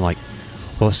just opened well,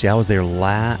 let's see, I was there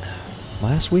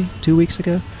last week, 2 weeks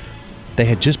ago. They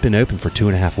had just been open for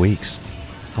 2.5 weeks.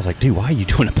 I was like, dude, why are you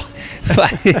doing it?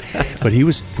 But he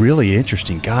was really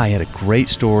interesting guy. He had a great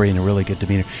story and a really good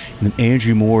demeanor. And then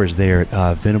Andrew Moore is there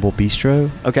at Venable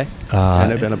Bistro. Okay. I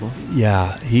know Venable.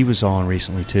 Yeah, he was on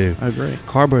recently too. Oh, great.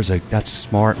 Carborough's that's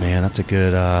smart, man. That's a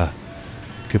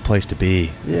good place to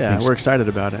be. Yeah, we're excited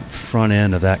about it. Front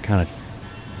end of that kind of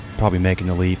probably making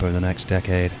the leap over the next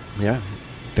decade. Yeah.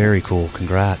 Very cool.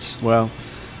 Congrats. Well,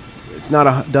 it's not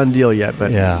a done deal yet,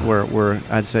 but yeah.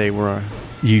 I'd say we're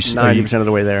 90% of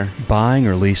the way there. Buying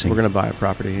or leasing? We're going to buy a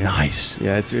property. Yeah. Nice.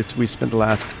 Yeah, we spent the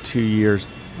last 2 years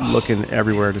looking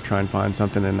everywhere to try and find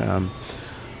something, and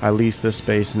I lease this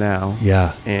space now.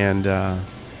 Yeah. And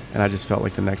I just felt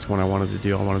like the next one I wanted to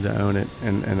do, I wanted to own it,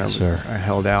 and I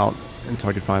held out until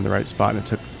I could find the right spot, and it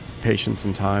took patience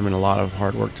and time and a lot of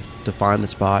hard work to find the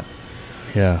spot.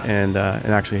 Yeah. And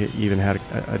actually even had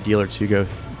a deal or two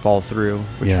fall through,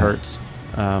 which hurts.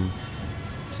 So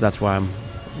that's why I'm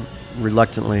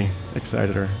reluctantly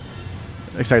excited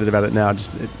about it now.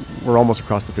 We're almost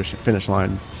across the finish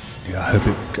line. Yeah, I hope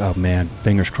it. Oh man,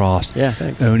 fingers crossed. Yeah,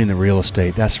 thanks. Owning the real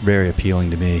estate, that's very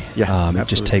appealing to me. Yeah, it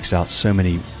just takes out so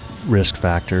many risk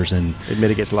factors and it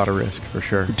mitigates a lot of risk for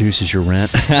sure. Reduces your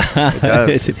rent. It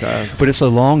does. It does. But it's a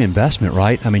long investment,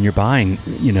 right? I mean, you're buying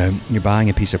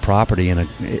a piece of property in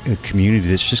a community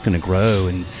that's just going to grow,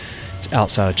 and it's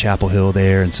outside of Chapel Hill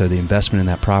there, and so the investment in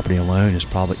that property alone is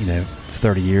probably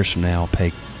 30 years from now will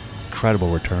pay incredible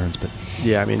returns. But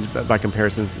yeah, I mean, by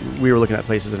comparison, we were looking at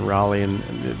places in Raleigh, and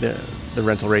the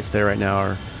rental rates there right now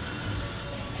are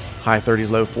high 30s,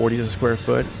 low 40s a square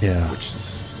foot. Yeah, which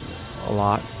is a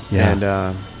lot. Yeah.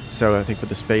 And so I think for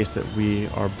the space that we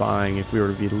are buying, if we were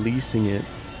to be leasing it,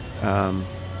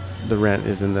 the rent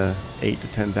is in the $8,000 to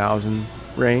 $10,000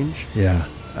 range. Yeah.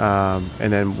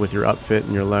 And then with your upfit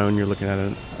and your loan, you're looking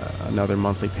at another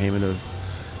monthly payment of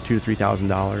 $2,000 to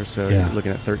 $3,000. So you're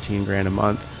looking at $13,000 a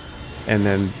month. And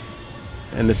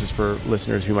this is for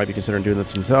listeners who might be considering doing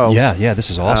this themselves. Yeah, this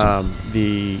is awesome.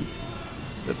 The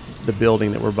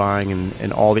building that we're buying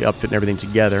and all the upfit and everything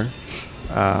together,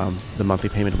 the monthly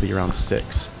payment will be around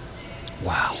 $6,000.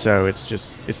 Wow. So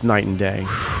it's night and day,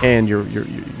 and you're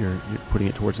putting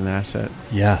it towards an asset.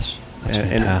 Yes, that's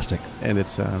fantastic. And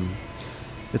it's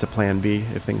a plan B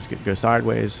if things go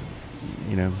sideways.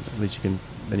 At least you can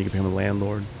become a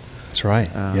landlord. That's right.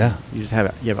 Yeah. You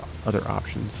have other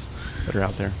options that are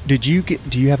out there. Do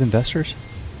you have investors?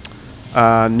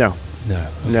 No.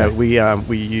 No. Okay. No. We've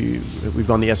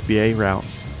gone the SBA route.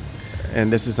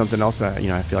 And this is something else that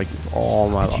I feel like all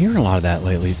my life. I'm hearing a lot of that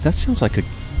lately. That sounds like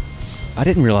I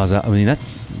didn't realize that. I mean, that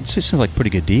just sounds like a pretty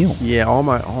good deal. Yeah, all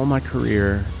my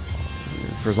career,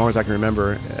 for as long as I can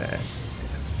remember,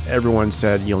 everyone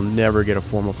said you'll never get a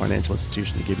formal financial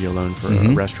institution to give you a loan for a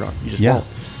restaurant. You just won't.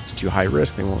 It's too high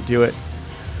risk. They won't do it.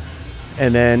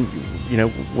 And then,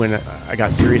 when I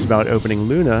got serious about opening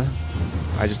Luna,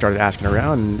 I just started asking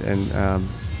around, and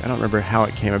I don't remember how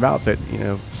it came about, but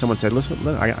someone said, "Listen,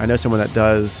 I know someone that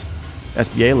does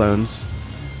SBA loans,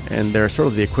 and they're sort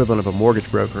of the equivalent of a mortgage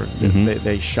broker.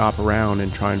 They shop around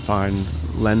and try and find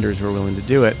lenders who are willing to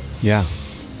do it." Yeah.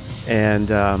 And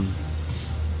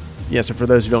so for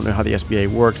those who don't know how the SBA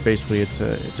works, basically it's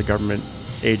a government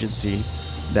agency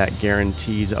that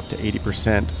guarantees up to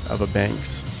 80% of a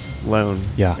bank's loan.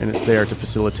 Yeah. And it's there to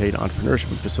facilitate entrepreneurship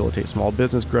and facilitate small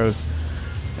business growth.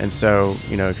 And so,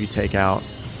 if you take out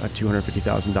a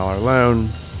 $250,000 loan,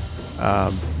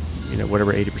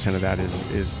 whatever 80% of that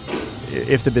is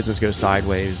if the business goes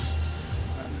sideways,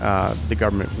 the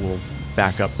government will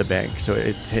back up the bank. So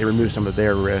it removes some of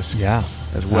their risk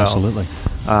as well. Absolutely.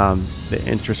 The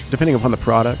interest, depending upon the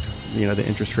product, the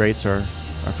interest rates are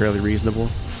fairly reasonable.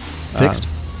 Fixed?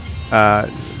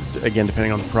 Again,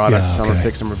 depending on the product. Some are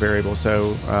fixed, some are variable.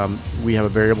 So we have a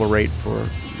variable rate for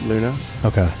Luna.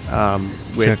 Okay.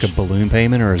 Is it like a balloon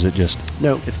payment, or is it just?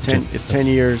 No, it's 10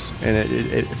 years, and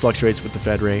it fluctuates with the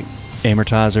Fed rate.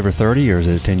 Amortized over 30, or is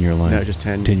it a 10-year loan? No, just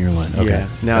 10. 10-year loan. Okay. Yeah.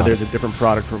 Now there's a different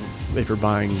product for if you're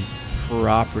buying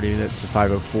property that's a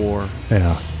 504.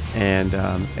 Yeah. And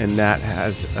that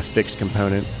has a fixed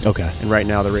component. Okay. And right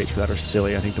now the rates for that are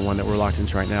silly. I think the one that we're locked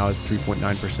into right now is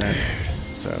 3.9%.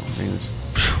 So you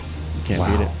can't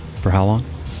beat it. For how long?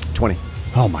 20.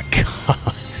 Oh my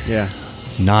God. Yeah.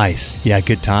 Nice. Yeah,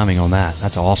 good timing on that.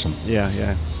 That's awesome.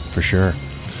 Yeah. For sure.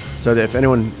 So if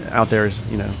anyone out there is,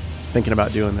 thinking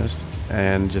about doing this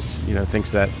and just,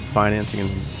 thinks that financing and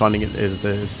funding it is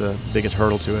the biggest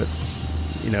hurdle to it,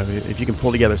 if you can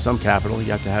pull together some capital,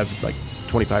 you have to have like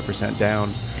 25%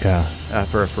 down. Yeah.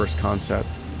 For a first concept.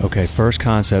 Okay, first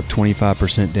concept,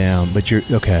 25% down. But you're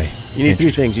okay. You need 3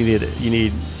 things. You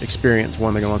need experience.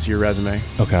 One, they're going to want to see your resume.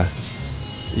 Okay.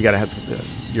 You got to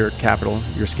have your capital,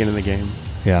 your skin in the game.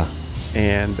 Yeah.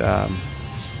 And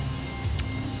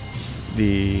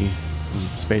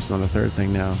spacing on the third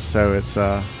thing now. So it's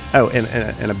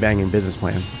and a banging business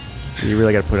plan. You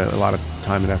really got to put a lot of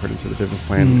time and effort into the business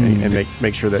plan and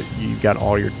make sure that you've got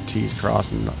all your T's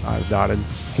crossed and I's dotted.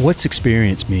 What's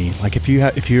experience mean? Like if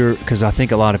you're, because I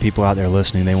think a lot of people out there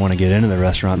listening, they want to get into the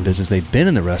restaurant business. They've been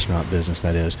in the restaurant business,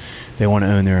 that is. They want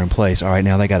to own their own place. All right,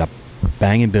 now they got a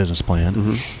banging business plan.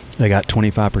 Mm-hmm. They got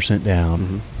 25%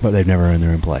 down, but they've never owned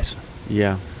their own place.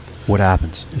 Yeah. What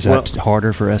happens? Is that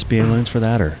harder for SBA loans for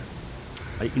that, or?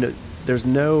 There's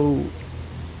no.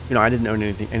 I didn't own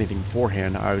anything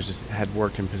beforehand. I had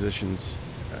worked in positions,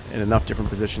 in enough different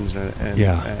positions, and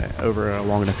over a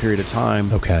long enough period of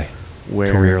time. Okay.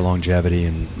 Where career longevity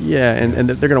and and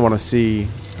they're going to want to see.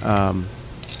 They're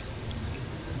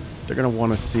going to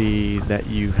want to see that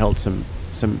you held some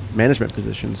management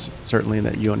positions, certainly, and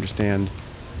that you understand,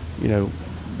 that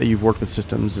you've worked with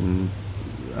systems and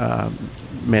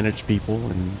managed people,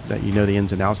 and that you know the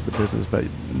ins and outs of the business. But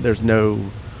there's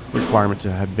no requirement to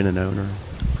have been an owner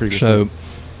previously. So,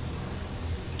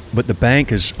 but the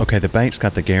bank is okay. The bank's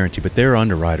got the guarantee, but their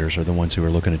underwriters are the ones who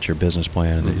are looking at your business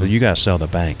plan, and you got to sell the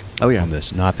bank. On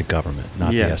this, not the government,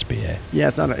 not the SBA. Yeah,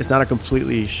 it's not a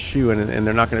completely shoe, and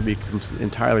they're not going to be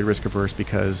entirely risk averse,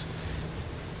 because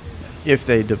if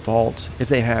they default, if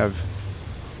they have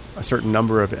a certain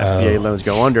number of SBA loans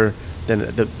go under, then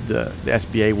the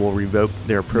SBA will revoke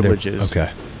their privileges.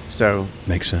 Okay, so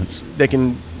makes sense. They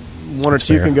can. One or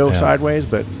two can go sideways,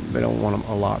 but they don't want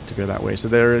a lot to go that way. So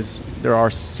there are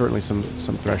certainly some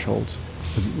thresholds.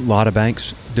 A lot of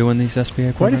banks doing these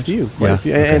SBA programs? Quite a few.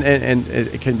 Okay. And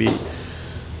it can be,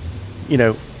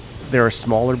 there are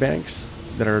smaller banks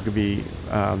that are going to be,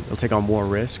 they'll take on more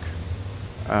risk.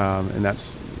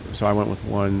 So I went with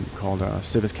one called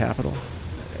Civis Capital.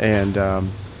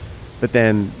 And but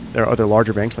then there are other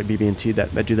larger banks like BB&T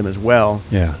that do them as well.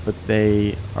 Yeah. But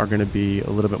they are going to be a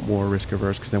little bit more risk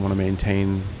averse because they want to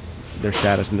maintain their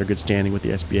status and their good standing with the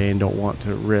SBA and don't want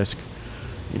to risk,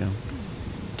 having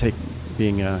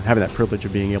that privilege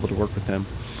of being able to work with them.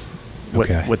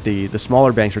 What the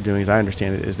smaller banks are doing, as I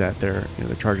understand it, is that they're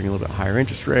charging a little bit higher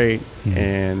interest rate,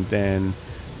 and then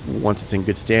once it's in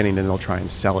good standing, then they'll try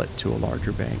and sell it to a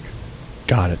larger bank.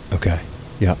 Got it. Okay.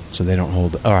 Yeah. So they don't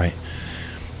hold. All right.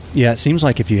 Yeah, it seems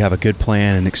like if you have a good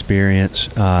plan and experience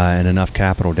and enough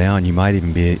capital down, you might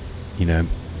even be, able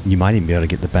to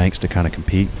get the banks to kind of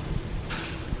compete.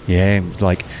 Yeah,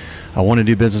 like I want to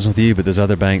do business with you, but this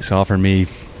other bank's offering me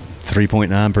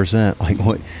 3.9%. Like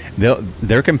what?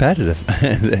 They're competitive.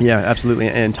 Yeah, absolutely,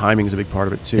 and timing is a big part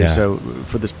of it too. Yeah. So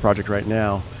for this project right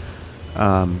now,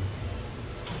 I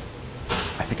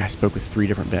think I spoke with 3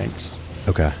 different banks.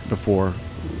 Okay. Before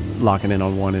locking in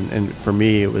on one, and for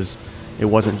me, it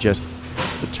wasn't just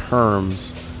the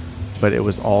terms, but it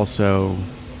was also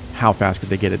how fast could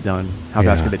they get it done? How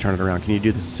fast could they turn it around? Can you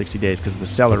do this in 60 days? Because the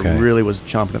seller really was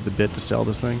chomping at the bit to sell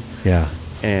this thing. Yeah.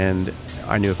 And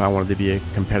I knew if I wanted to be a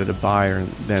competitive buyer,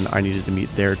 then I needed to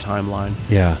meet their timeline.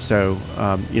 Yeah. So,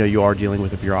 you are dealing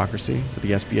with a bureaucracy with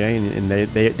the SBA, and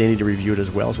they need to review it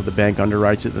as well. So the bank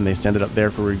underwrites it, and they send it up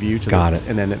there for review.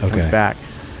 And then it comes back.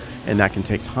 And that can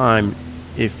take time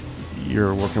if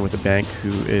you're working with a bank who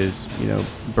is,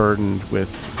 burdened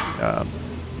with,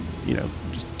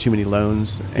 just too many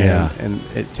loans, and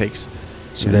it takes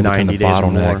 90 days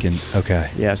or more.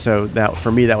 Yeah, so that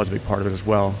for me that was a big part of it as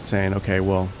well. Saying, okay,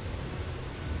 well,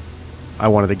 I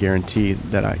wanted to guarantee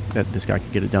that this guy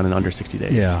could get it done in under 60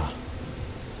 days. Yeah.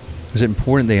 Was it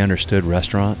important they understood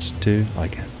restaurants too? I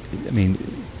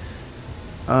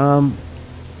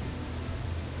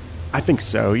think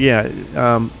so.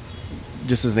 Yeah.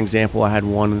 Just as an example, I had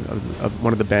one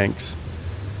of the banks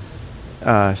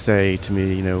say to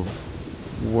me,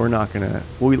 we're not gonna,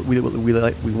 we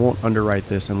won't underwrite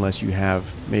this unless you have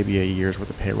maybe a year's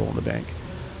worth of payroll in the bank.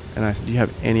 And I said, do you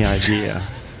have any idea?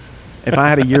 If I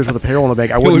had a year's worth of payroll in the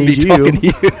bank, I wouldn't need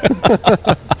you.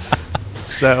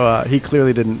 So he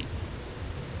clearly didn't.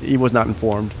 He was not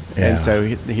informed, and so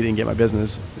he didn't get my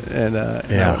business, and I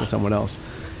went with someone else.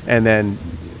 And then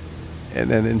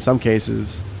in some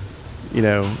cases, in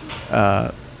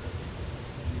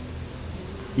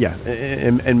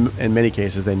many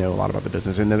cases they know a lot about the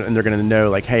business, and they're going to know,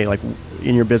 like, hey, like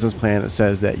in your business plan it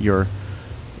says that you're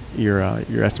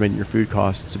estimating your food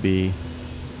costs to be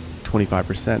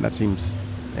 25%. That seems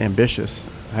ambitious.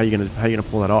 How are you gonna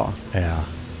pull that off? Yeah.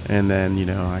 And then,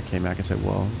 I came back and said,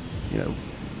 well,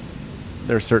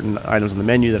 there are certain items on the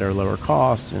menu that are lower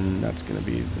cost, and that's going to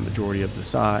be the majority of the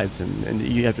sides. And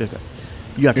you have to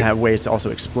have ways to also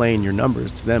explain your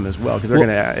numbers to them as well, because they're going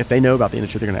to, if they know about the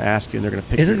industry, they're going to ask you, and they're going to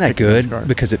pick. Isn't that good?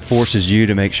 Because it forces you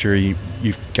to make sure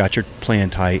you've got your plan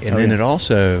tight, and then it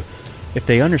also, if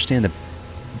they understand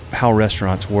how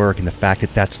restaurants work and the fact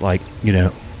that that's like,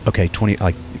 okay, 20,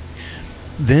 like,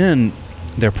 then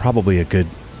they're probably a good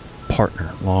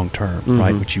partner long term,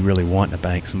 right? Which you really want in a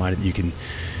bank, somebody that you can.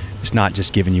 It's not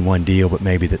just giving you one deal, but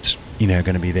maybe that's going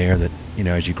to be there. That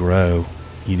as you grow,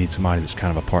 you need somebody that's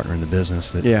kind of a partner in the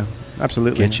business. That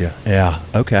absolutely gets you. Yeah,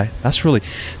 okay.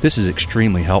 This is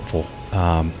extremely helpful.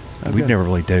 We've never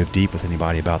really dove deep with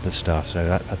anybody about this stuff, so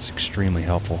that's extremely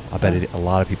helpful. I bet a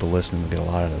lot of people listening will get a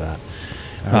lot out of that.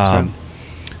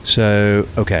 So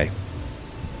okay.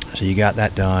 So you got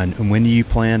that done, and when do you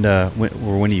plan to?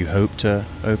 When do you hope to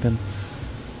open?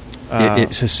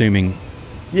 It's assuming.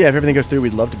 Yeah, if everything goes through,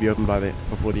 we'd love to be open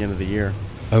before the end of the year.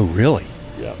 Oh, really?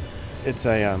 Yeah. It's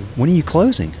a. When are you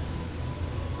closing?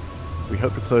 We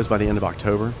hope to close by the end of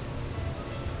October.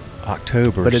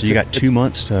 October. But so you got 2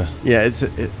 months to. Yeah,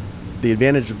 the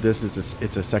advantage of this is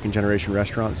it's a second generation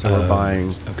restaurant, so we're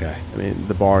buying. Okay. I mean,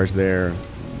 the bar's there.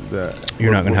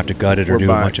 You're not going to have to gut it or do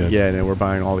much of. Yeah, no, we're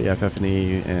buying all the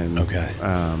FF&E, and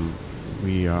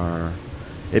we are.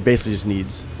 It basically just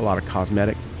needs a lot of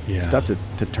cosmetic stuff to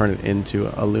turn it into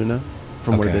a Luna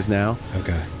from what it is now.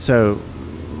 Okay. So,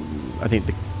 I think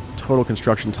the total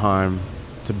construction time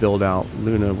to build out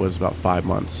Luna was about 5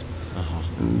 months,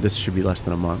 and this should be less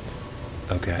than a month.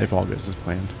 Okay. If all goes as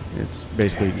planned, it's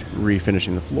basically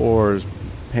refinishing the floors,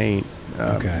 paint.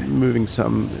 Installing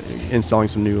some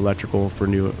new electrical for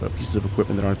new pieces of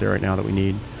equipment that aren't there right now that we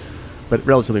need, but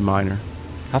relatively minor.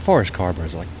 How far is Carrboro?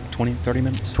 Is it like 20, 30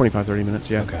 minutes? 25, 30 minutes,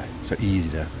 yeah. Okay, so easy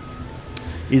to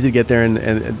get there,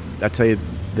 and I tell you,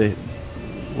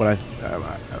 what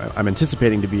I'm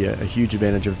anticipating to be a huge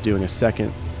advantage of doing a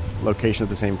second location of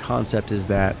the same concept is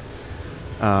that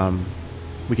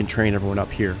we can train everyone up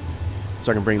here.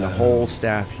 So I can bring the whole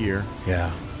staff here.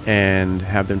 Yeah. And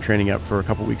have them training up for a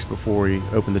couple weeks before we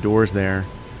open the doors there.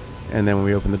 And then when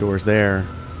we open the doors there,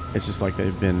 it's just like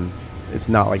it's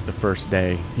not like the first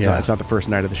day. Yeah. It's not the first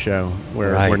night of the show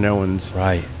where no one's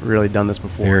really done this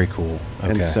before. Very cool.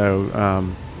 Okay. And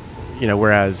so,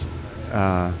 whereas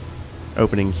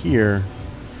opening here,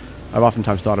 I've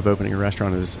oftentimes thought of opening a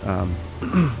restaurant as like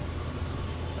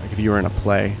if you were in a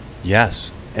play.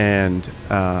 Yes. And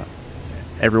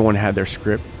everyone had their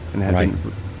script and had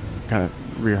been kind of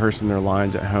rehearsing their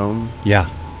lines at home. Yeah.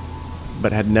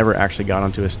 But had never actually got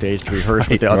onto a stage to rehearse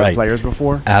with the other players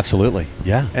before. Absolutely.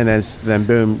 Yeah. And then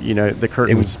boom, the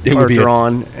curtains are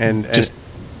drawn and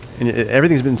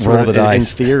everything's been sort of in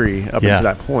theory up until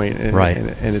that point.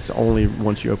 And it's only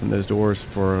once you open those doors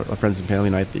for a friends and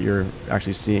family night that you're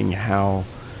actually seeing how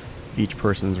each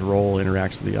person's role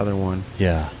interacts with the other one.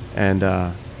 Yeah. And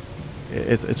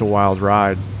it's a wild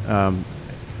ride.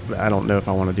 I don't know if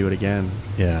I want to do it again.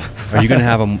 Yeah. Are you going to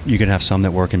have them? You going to have some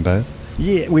that work in both?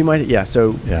 Yeah, we might. Yeah.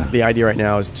 So the idea right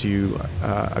now is to.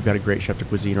 I've got a great chef de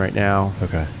cuisine right now.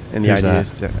 Okay. And the idea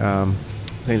is to.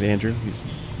 His name's Andrew. He's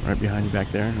right behind you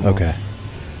back there. Okay.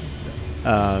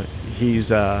 He's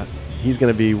going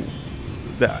to be.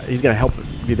 He's going to help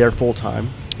be there full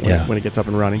time when it gets up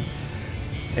and running,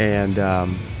 and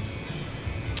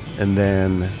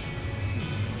then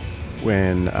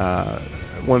when.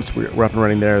 Once we're up and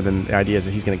running there, then the idea is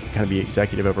that he's going to kind of be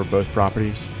executive over both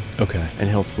properties. Okay. And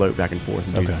he'll float back and forth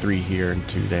and do 3 here and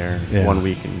 2 there, 1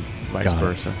 week and vice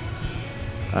versa.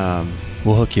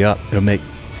 We'll hook you up. It'll make,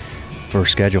 for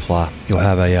Schedule Fly, you'll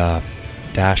have a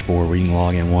dashboard where you can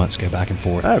log in once, go back and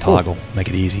forth, toggle, make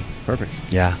it easy. Perfect.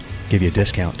 Yeah. Give you a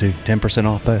discount too, 10%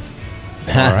 off both.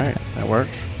 All right. That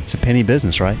works. It's a penny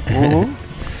business, right?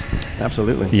 Mm-hmm.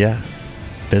 Absolutely. Yeah.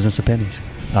 Business of pennies.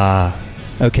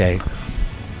 Okay.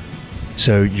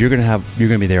 So you're gonna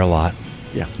be there a lot.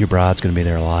 Yeah. Your bride's gonna be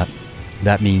there a lot.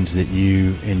 That means that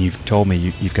you've told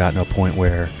me you've gotten to a point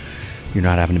where you're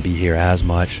not having to be here as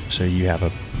much. So you have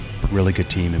a really good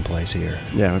team in place here.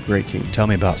 Yeah, a great team. Tell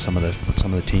me about some of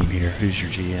the team here. Who's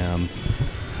your GM?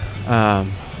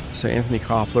 So Anthony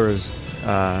Koffler is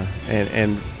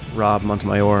and Rob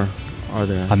Montemayor are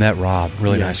the. I met Rob.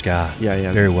 Really nice guy.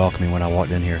 Yeah. Very welcoming when I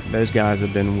walked in here. Those guys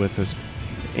have been with us.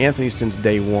 Anthony since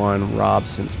day one, Rob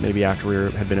since maybe after we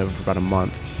had been over for about a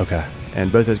month. Okay.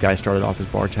 And both those guys started off as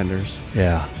bartenders.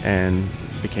 Yeah. And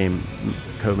became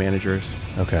co-managers.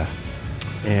 Okay.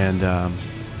 And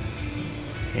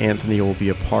Anthony will be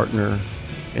a partner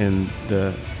in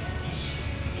the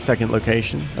second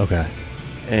location. Okay.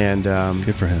 And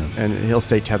good for him. And he'll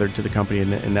stay tethered to the company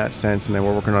in that sense. And then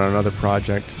we're working on another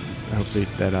project, hopefully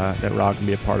that Rob can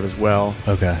be a part of as well.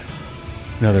 Okay.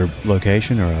 Another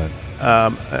location or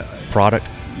a product?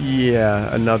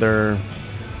 Yeah, another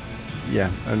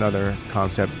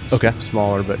concept. Okay.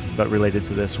 Smaller, but related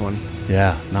to this one.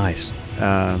 Yeah, nice.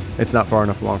 It's not far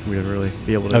enough along for me to really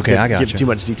be able to give too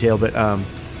much detail, but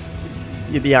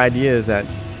the idea is that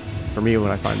for me,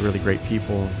 when I find really great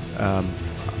people,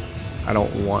 I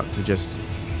don't want to just,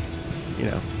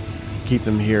 keep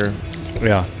them here.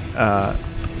 Yeah.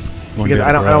 Because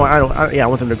I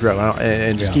want them to grow,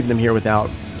 and just keeping them here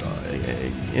without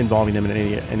involving them in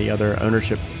any other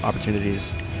ownership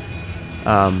opportunities.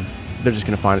 They're just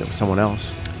going to find it with someone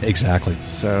else. Exactly.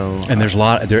 So, and there's a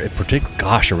lot there,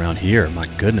 particularly, around here, my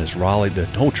goodness, Raleigh, the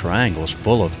whole triangle is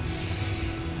full of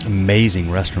amazing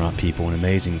restaurant people and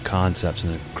amazing concepts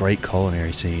and a great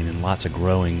culinary scene and lots of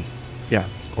growing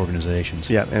organizations.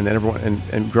 Yeah, and everyone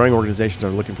and growing organizations are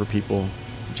looking for people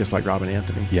just like Rob and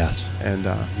Anthony. Yes. And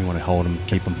you want to hold them,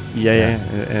 keep them. Yeah.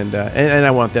 And I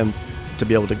want them to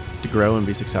be able to grow and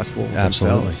be successful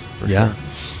themselves. For sure.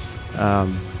 I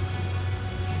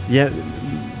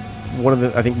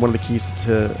think one of the keys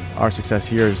to our success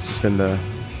here has just been a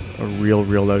real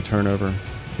low turnover.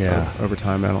 Yeah. Over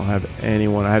time, I don't have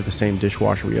anyone. I have the same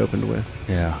dishwasher we opened with.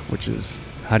 Yeah. Which is.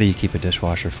 How do you keep a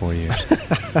dishwasher 4 years?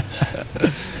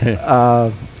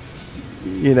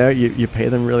 You pay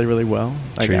them really, really well.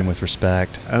 Treat them with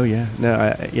respect. Oh yeah.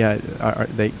 No.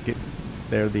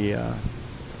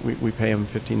 We pay them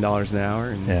 $15 an hour.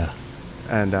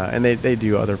 And they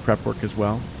do other prep work as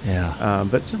well. Yeah.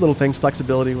 But just little things,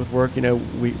 flexibility with work.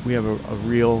 We have a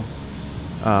real.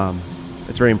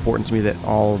 It's very important to me that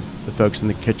all of the folks in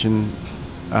the kitchen,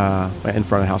 in front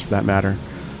of the house for that matter,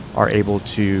 are able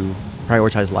to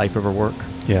prioritize life over work.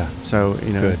 Yeah. So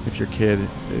Good. If your kid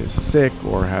is sick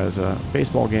or has a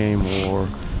baseball game or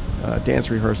a dance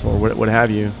rehearsal or what have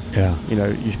you,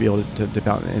 you should be able to dip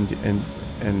out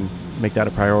and make that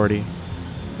a priority.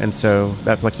 And so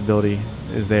that flexibility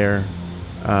is there,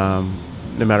 no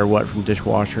matter what, from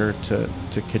dishwasher to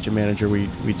kitchen manager. We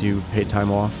do paid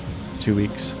time off, 2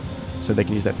 weeks, so they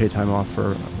can use that paid time off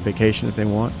for vacation if they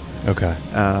want. Okay.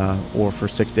 Or for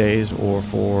sick days, or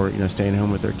for staying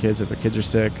home with their kids if their kids are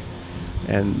sick.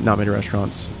 And not many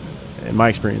restaurants, in my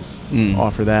experience,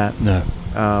 offer that. No.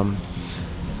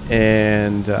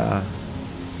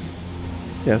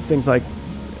 Things like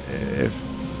if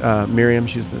Miriam,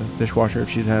 she's the dishwasher, if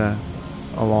she's had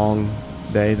a long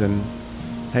day, then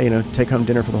hey, take home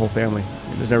dinner for the whole family.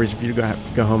 There's no reason for you to have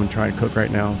to go home and try and cook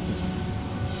right now. Just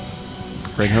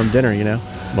bring home dinner,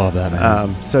 Love that,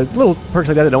 man. So little perks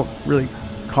like that don't really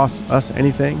cost us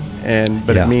anything,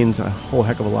 but it means a whole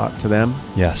heck of a lot to them.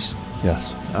 Yes.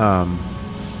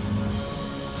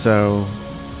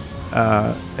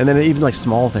 And then even like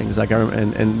small things, like I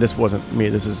remember, and this wasn't me,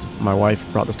 this is my wife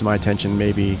brought this to my attention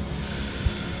maybe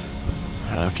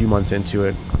a few months into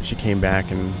it. She came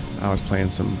back and I was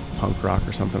playing some punk rock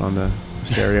or something on the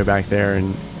stereo back there.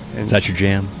 And is that your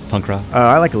jam, punk rock?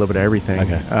 I like a little bit of everything.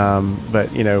 Okay.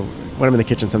 But when I'm in the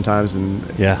kitchen sometimes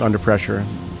and under pressure,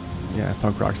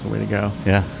 punk rock's the way to go.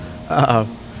 Yeah.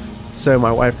 So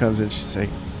my wife comes in, she's like,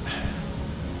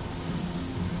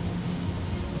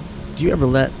 do you ever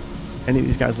let any of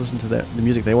these guys listen to the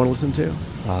music they want to listen to?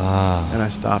 And I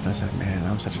stopped and I said, man,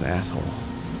 I'm such an asshole.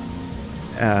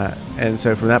 And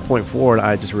so from that point forward,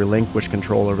 I just relinquished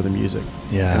control over the music.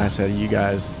 Yeah. And I said, you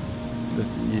guys,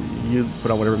 you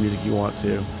put on whatever music you want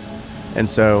to. And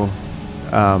so,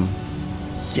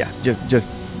 just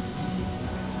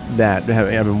that,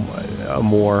 having a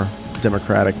more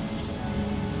democratic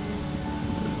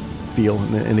feel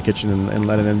in the kitchen and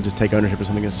letting them just take ownership of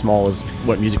something as small as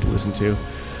what music to listen to.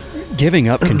 Giving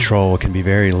up control can be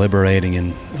very liberating,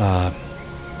 and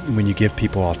when you give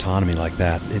people autonomy like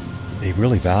that, they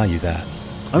really value that.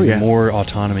 The more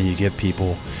autonomy you give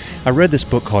people. I read this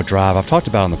book called Drive. I've talked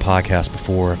about it on the podcast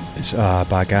before. It's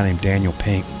by a guy named Daniel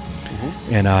Pink.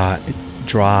 Mm-hmm. And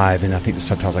Drive, and I think the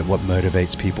subtitle's like what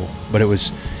motivates people. But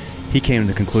he came to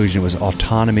the conclusion it was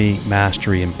autonomy,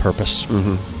 mastery, and purpose.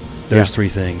 Mm-hmm. Those three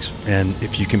things. And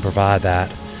if you can provide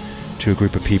that to a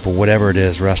group of people, whatever it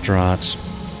is, restaurants,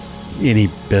 any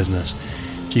business,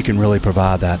 if you can really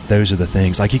provide that, those are the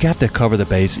things. Like, you have to cover the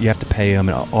base, you have to pay them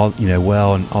and all,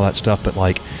 well, and all that stuff. But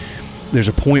like, there's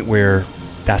a point where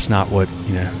that's not what,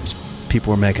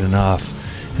 people are making enough,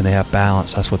 and they have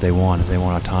balance. That's what they want. Is they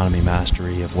want autonomy,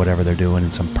 mastery of whatever they're doing,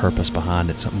 and some purpose behind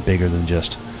it, something bigger than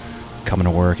just coming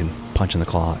to work and punching the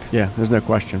clock. Yeah, there's no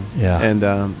question. Yeah. And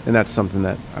that's something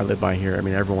that I live by here. I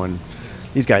mean,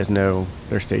 these guys know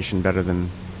their station better than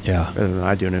Yeah. better than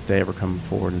I do. And if they ever come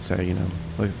forward and say,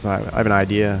 look, I have an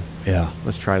idea. Yeah.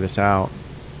 Let's try this out.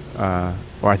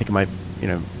 Or I think it might,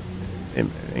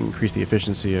 increase the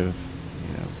efficiency of,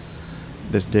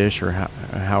 this dish or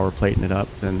how we're plating it up.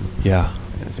 Then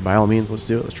so by all means, let's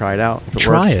do it. Let's try it out. If it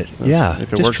try works, it. Yeah.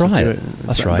 If it just works, try let's it. do it.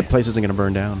 That's right. The place isn't going to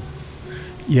burn down.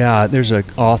 Yeah. There's an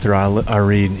author I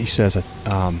read. He says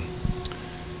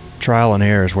trial and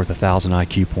error is worth 1,000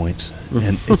 IQ points,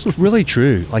 and it's really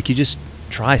true. Like, you just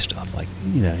try stuff. Like,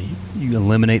 you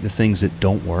eliminate the things that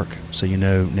don't work, so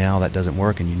now that doesn't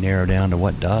work, and you narrow down to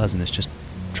what does, and it's just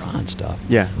trying stuff.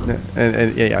 Yeah,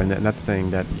 and that's the thing,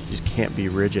 that you just can't be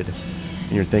rigid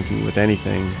in your thinking with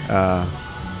anything,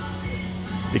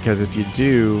 because if you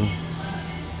do,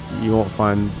 you won't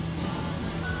find.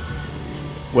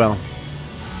 Well,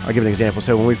 I'll give an example.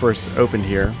 So when we first opened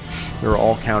here, we were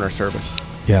all counter service.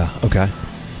 Yeah. Okay.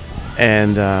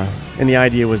 And the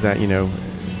idea was that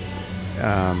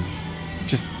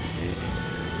just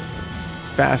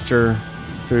faster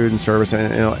food and service,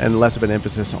 and less of an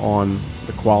emphasis on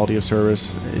the quality of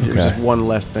service. It was just one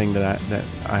less thing that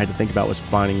I had to think about, was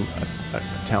finding a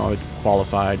talented,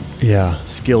 qualified,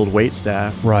 skilled wait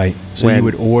staff. Right. So you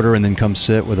would order and then come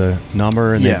sit with a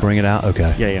number and then bring it out.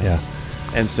 Okay. Yeah.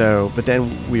 And so, but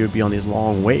then we would be on these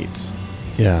long waits.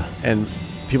 Yeah. And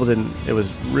people didn't. It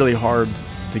was really hard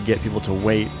to get people to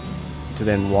wait to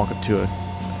then walk up to a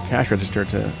cash register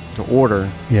to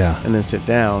order. Yeah. And then sit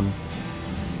down.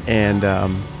 And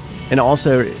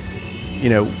also,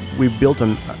 we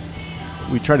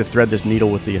we tried to thread this needle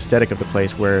with the aesthetic of the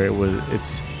place, where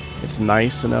it's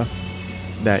nice enough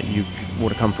that you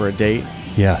want to come for a date.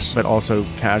 Yes. But also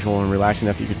casual and relaxing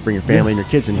enough that you could bring your family and your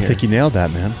kids in here. I think you nailed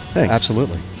that, man. Thanks.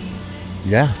 Absolutely.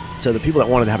 Yeah. So the people that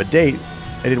wanted to have a date,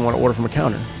 they didn't want to order from a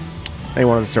counter. They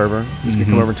wanted a server who's going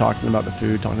to come over and talk to them about the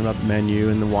food, talking about the menu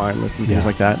and the wine list and things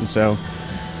like that. And so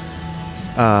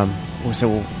we said,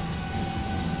 well,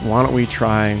 why don't we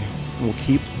try? We'll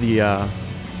keep the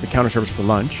counter service for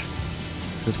lunch.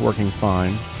 It's working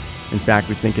fine. In fact,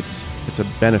 we think it's a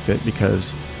benefit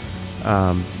because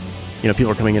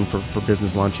people are coming in for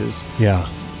business lunches. Yeah.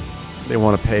 They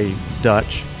want to pay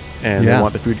Dutch, and they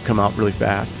want the food to come out really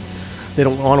fast. They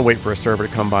don't want to wait for a server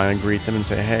to come by and greet them and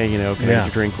say, "Hey, can I get your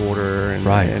drink order?"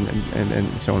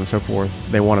 and so on and so forth.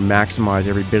 They want to maximize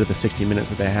every bit of the 60 minutes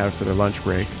that they have for their lunch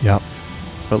break. Yep.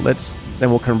 But then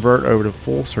we'll convert over to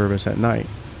full service at night.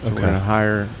 So we're going to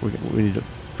hire. We need to.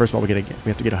 First of all, we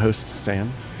have to get a host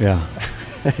stand. Yeah.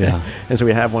 Yeah. And so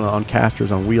we have one on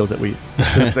casters on wheels that we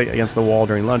sit against the wall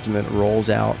during lunch, and then it rolls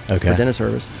out for dinner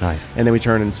service. Nice. And then we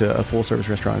turn into a full service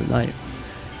restaurant at night.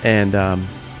 And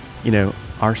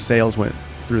our sales went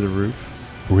through the roof.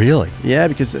 Really? Yeah,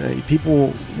 because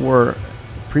people were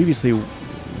previously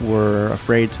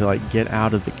afraid to get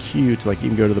out of the queue to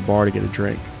even go to the bar to get a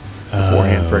drink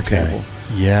beforehand, for example.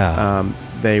 Yeah.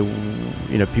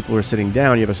 People are sitting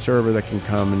down. You have a server that can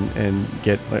come and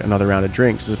get another round of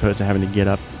drinks, as opposed to having to get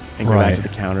up and go back to the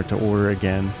counter to order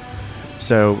again.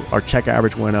 So our check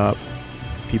average went up.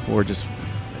 People were it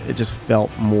just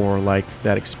felt more like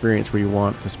that experience where you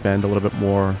want to spend a little bit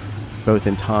more, both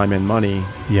in time and money,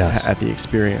 at the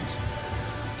experience.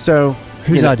 So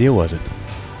whose idea was it?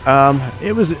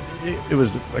 It was a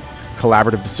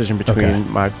collaborative decision between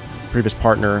my previous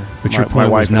partner, but your point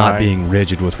was not being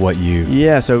rigid with what you.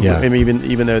 Yeah. So I mean,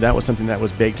 even though that was something that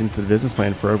was baked into the business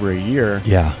plan for over a year.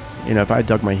 Yeah. If I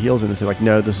dug my heels in and said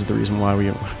no, this is the reason why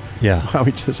we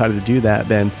decided to do that,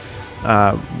 then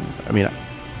I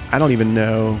don't even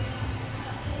know.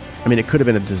 I mean, it could have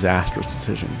been a disastrous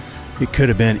decision. It could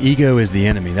have been. Ego is the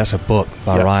Enemy. That's a book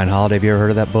by Ryan Holiday. Have you ever heard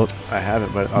of that book? I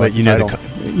haven't, but I mean,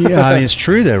 it's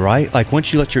true though, right? Like,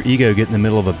 once you let your ego get in the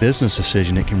middle of a business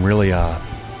decision, it can really,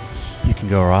 you can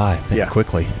go awry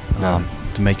quickly to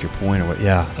make your point.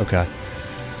 Okay.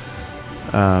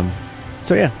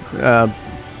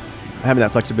 Having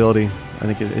that flexibility,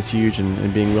 I think, is huge,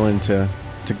 and being willing to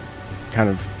kind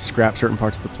of scrap certain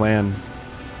parts of the plan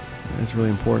is really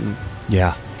important.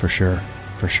 Yeah, for sure.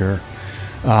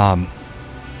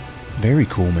 Very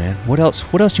cool, man. What else do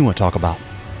you want to talk about?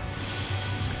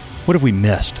 What have we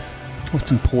missed? What's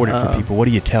important for people? What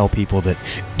do you tell people do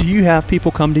you have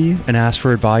people come to you and ask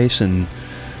for advice and,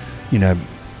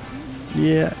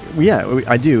 Yeah,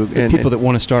 I do. And people that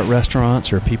want to start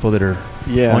restaurants, or people that are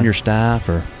on your staff,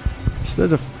 or. So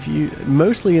there's a few,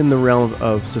 mostly in the realm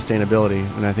of sustainability,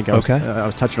 and I think I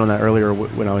was touching on that earlier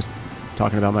when I was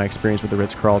talking about my experience with the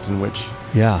Ritz-Carlton, which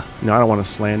I don't want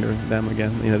to slander them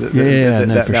again.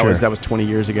 That was 20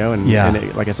 years ago, and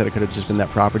like I said, it could have just been that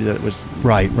property that was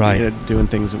doing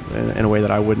things in a way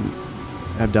that I wouldn't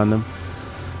have done them.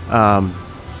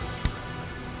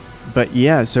 But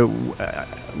yeah, so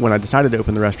when I decided to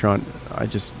open the restaurant,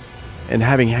 and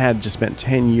having just spent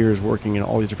 10 years working in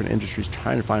all these different industries,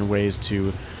 trying to find ways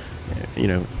to,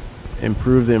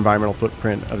 improve the environmental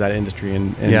footprint of that industry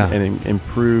and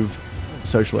improve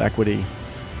social equity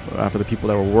for the people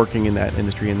that were working in that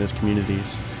industry in those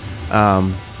communities.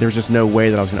 There was just no way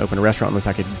that I was going to open a restaurant unless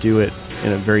I could do it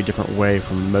in a very different way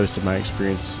from most of my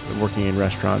experience working in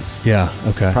restaurants. Yeah.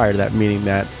 Okay. Prior to that, meaning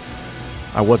that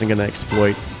I wasn't going to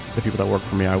exploit the people that work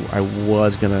for me. I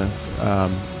was going to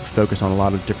focus on a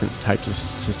lot of different types of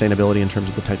sustainability in terms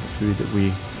of the type of food that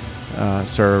we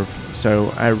serve.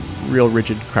 So I have real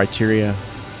rigid criteria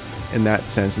in that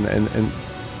sense, and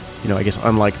I guess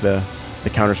unlike the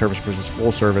counter service versus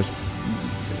full service,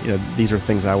 these are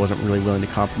things that I wasn't really willing to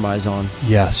compromise on.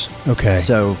 Yes. Okay.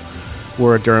 So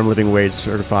we're a Durham Living Wage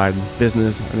certified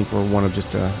business. I think we're one of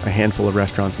just a handful of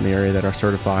restaurants in the area that are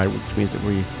certified, which means that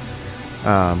we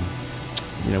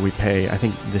we pay, I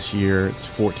think this year it's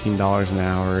 $14 an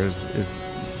hour is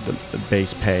the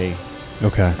base pay.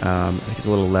 Okay. I think it's a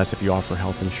little less if you offer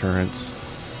health insurance.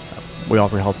 We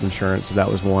offer health insurance, so that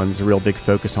was one. There's a real big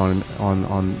focus on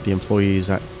the employees.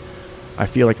 I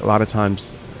feel like a lot of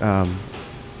times,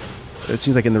 it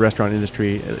seems like in the restaurant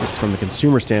industry, at least from the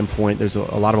consumer standpoint, there's a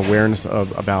lot of awareness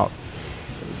about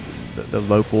the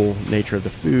local nature of the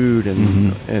food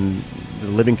and the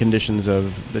living conditions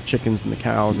of the chickens and the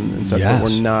cows and such. Yes.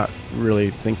 But we're not really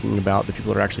thinking about the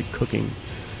people that are actually cooking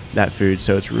that food.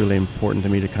 So it's really important to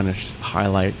me to kind of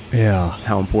highlight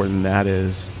how important that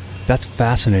is. That's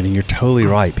fascinating. You're totally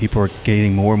right. People are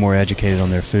getting more and more educated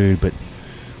on their food, but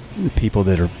the people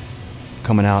that are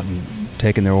coming out and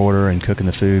taking their order and cooking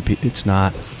the food, it's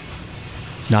not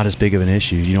as big of an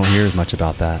issue. You don't hear as much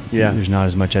about that. Yeah. There's not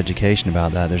as much education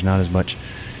about that. There's not as much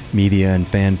media and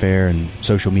fanfare and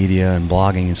social media and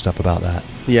blogging and stuff about that.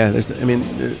 Yeah, it's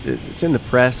in the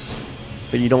press,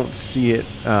 but you don't see it.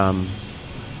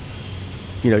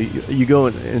 You go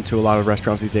into a lot of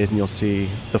restaurants these days and you'll see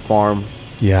the farm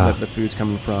that the food's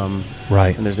coming from.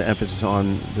 Right. And there's an emphasis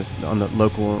on the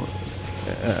local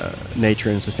nature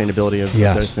and sustainability of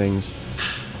those things,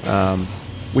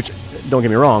 which, don't get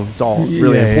me wrong, it's all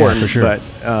really important. For sure. But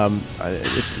I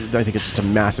think it's just a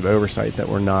massive oversight that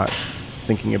we're not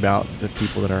thinking about the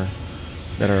people that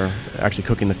are actually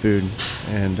cooking the food,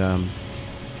 and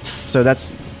so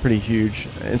that's pretty huge.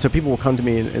 And so people will come to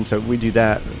me, and so we do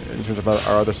that in terms of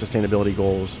our other sustainability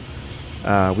goals.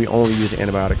 We only use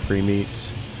antibiotic-free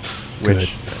meats,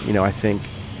 which I think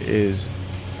is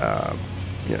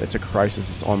it's a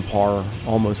crisis. It's on par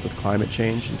almost with climate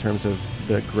change in terms of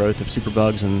the growth of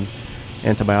superbugs and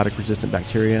antibiotic-resistant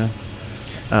bacteria.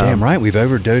 Damn right, we've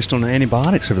overdosed on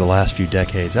antibiotics over the last few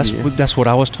decades. That's what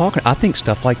I was talking. I think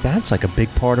stuff like that's like a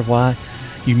big part of why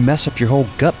you mess up your whole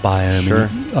gut biome. Sure.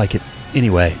 And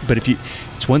anyway. But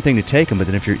it's one thing to take them, but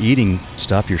then if you're eating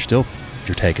stuff, you're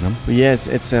taking them. Yes,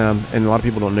 it's and a lot of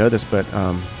people don't know this, but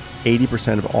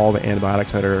 80% of all the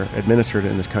antibiotics that are administered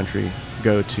in this country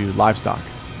go to livestock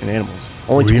and animals.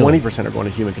 Only 20% are going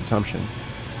to human consumption.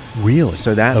 Really?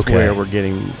 So that's where we're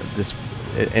getting this.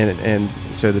 And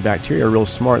so the bacteria are real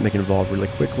smart and they can evolve really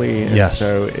quickly. And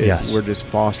so we're just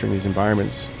fostering these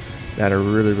environments that are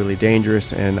really, really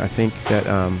dangerous. And I think that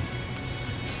I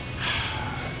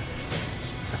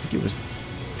think it was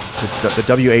the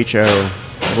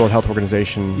WHO, World Health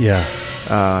Organization. Yeah.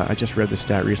 I just read this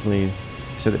stat recently.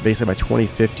 Said that basically by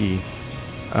 2050,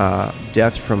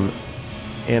 deaths from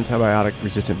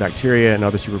antibiotic-resistant bacteria and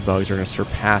other superbugs are going to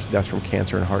surpass deaths from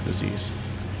cancer and heart disease.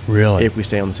 Really? If we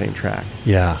stay on the same track.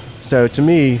 Yeah. So to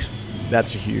me,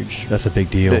 that's a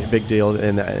big deal. Big deal,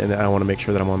 and I want to make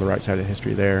sure that I'm on the right side of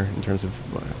history there in terms of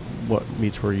what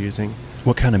meats we're using.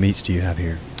 What kind of meats do you have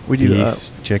here? We do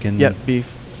beef, chicken. Yeah,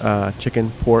 beef,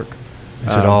 chicken, pork.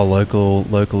 Is it all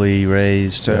locally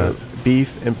raised? So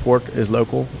beef and pork is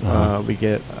local. We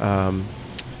get a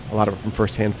lot of it from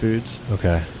First Hand Foods.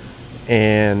 Okay.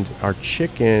 And our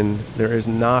chicken, there is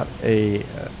not a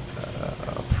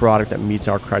product that meets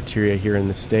our criteria here in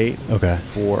the state. Okay.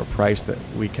 For a price that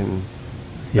we can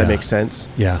that makes sense.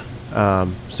 Yeah.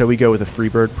 So we go with a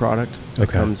Freebird product that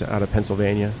comes out of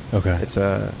Pennsylvania. Okay. It's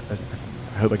I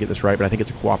hope I get this right, but I think it's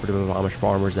a cooperative of Amish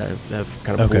farmers that have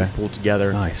kind of pulled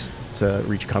together. Nice. To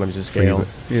reach economies of scale.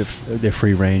 They're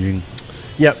free ranging.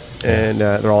 Yep, and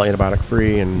they're all antibiotic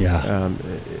free, and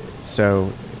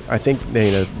so I think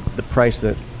the price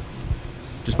that,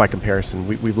 just by comparison,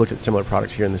 we've looked at similar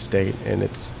products here in the state, and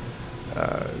it's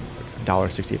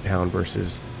 $1.60 a pound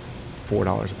versus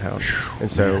 $4 a pound.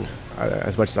 And so,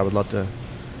 as much as I would love to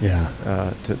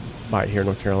buy it here in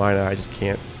North Carolina, I just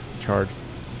can't charge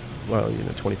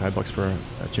 $25 for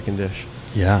a chicken dish.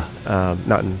 Yeah.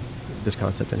 Not in this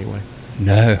concept anyway.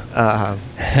 No.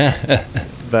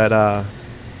 But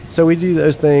so we do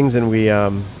those things, and we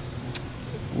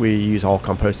use all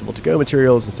compostable to-go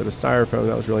materials instead of styrofoam.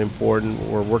 That was really important.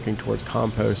 We're working towards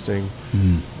composting.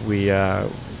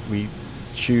 We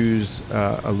choose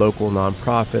a local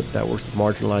nonprofit that works with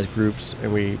marginalized groups,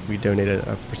 and we donate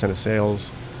a percent of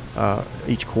sales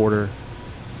each quarter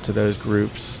to those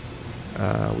groups.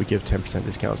 We give 10%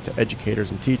 discounts to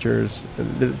educators and teachers.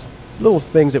 And there's little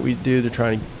things that we do to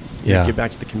try and give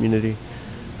back to the community.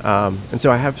 And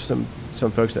so I have some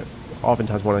folks that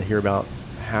oftentimes want to hear about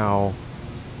how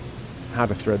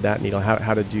to thread that needle,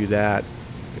 how to do that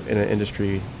in an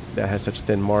industry that has such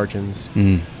thin margins.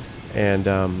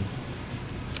 And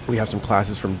we have some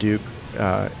classes from Duke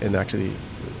and actually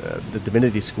the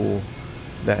Divinity School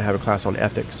that have a class on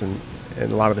ethics, and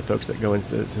a lot of the folks that go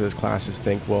into those classes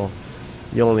think, well,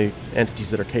 the only entities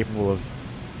that are capable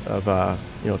of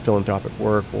philanthropic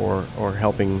work or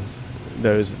helping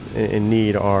those in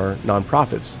need are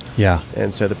nonprofits. Yeah.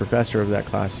 And so the professor of that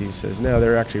class, he says, no,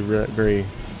 they're actually very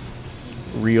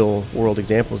real world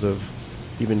examples of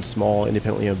even small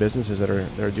independently owned businesses that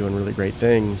are doing really great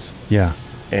things. Yeah.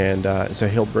 And so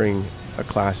he'll bring a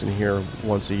class in here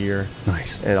once a year.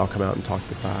 Nice. And I'll come out and talk to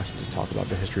the class, just talk about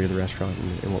the history of the restaurant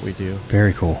and what we do.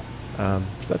 Very cool. So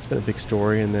that's been a big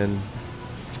story. And then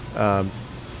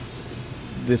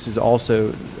this is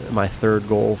also my third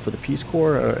goal for the Peace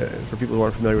Corps. For people who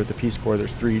aren't familiar with the Peace Corps,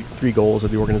 there's three goals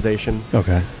of the organization.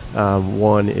 Okay.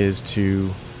 One is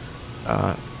to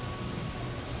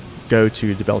go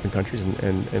to developing countries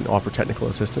and offer technical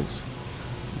assistance.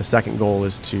 The second goal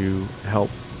is to help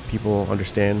people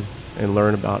understand and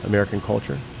learn about American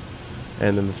culture.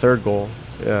 And then the third goal,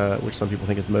 which some people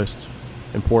think is the most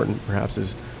important perhaps,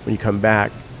 is when you come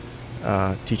back,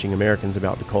 teaching Americans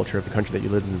about the culture of the country that you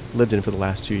lived in for the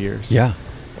last 2 years. Yeah.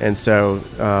 And so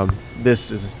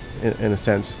this is, in a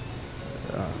sense,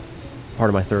 part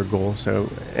of my third goal. So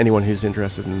anyone who's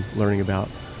interested in learning about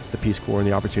the Peace Corps and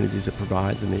the opportunities it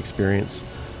provides and the experience,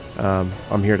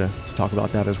 I'm here to talk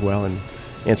about that as well and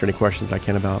answer any questions I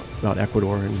can about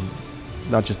Ecuador, and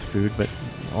not just the food, but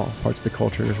all parts of the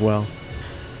culture as well.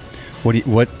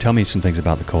 Tell me some things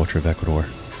about the culture of Ecuador.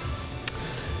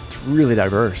 It's really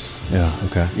diverse. Yeah.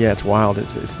 Okay. Yeah, it's wild.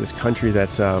 It's this country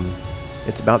that's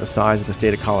it's about the size of the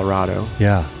state of Colorado.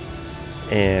 Yeah.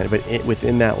 But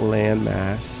within that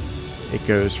landmass, it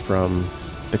goes from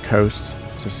the coast,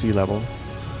 so sea level,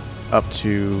 up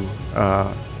to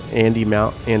Andes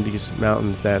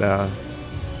Mountains that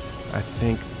I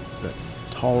think the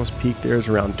tallest peak there is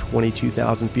around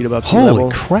 22,000 feet above sea level.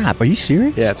 Holy crap! Are you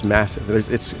serious? Yeah, it's massive.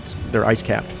 They're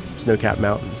ice-capped, snow-capped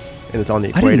mountains, and it's on the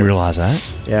equator. I didn't realize that.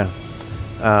 Yeah.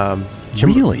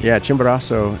 Really? Yeah,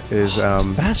 Chimborazo is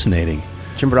fascinating.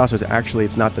 Chimborazo is actually,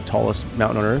 it's not the tallest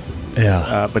mountain on Earth.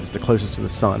 Yeah. But it's the closest to the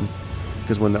sun,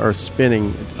 because when the Earth's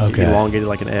spinning, it's elongated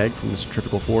like an egg from the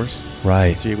centrifugal force.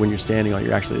 Right. So when you're standing on it,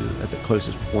 you're actually at the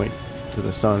closest point to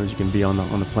the sun as you can be on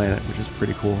the planet, which is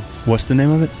pretty cool. What's the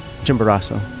name of it?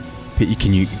 Chimborazo.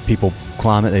 People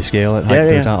climb it? They scale it? Yeah,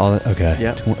 yeah. All that? Okay.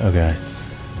 Yep. Okay.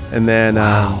 And then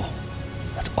wow,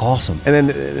 that's awesome. And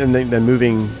then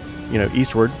moving,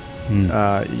 eastward,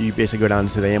 you basically go down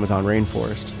to the Amazon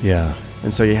rainforest. Yeah.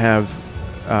 And so you have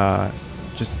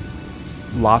just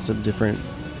lots of different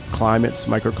climates,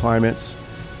 microclimates,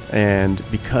 and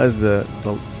because the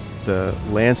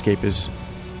landscape is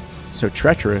so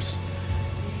treacherous,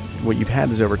 what you've had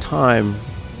is over time,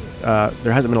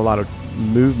 there hasn't been a lot of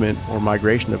movement or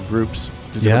migration of groups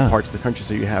to different parts of the country,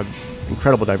 so you have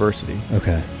incredible diversity.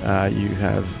 Okay. You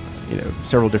have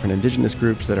several different indigenous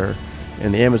groups that are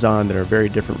in the Amazon that are very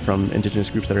different from indigenous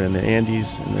groups that are in the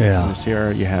Andes and in the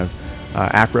Sierra. You have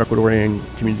Afro-Ecuadorian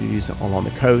communities along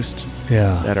the coast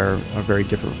that are very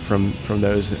different from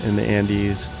those in the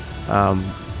Andes. And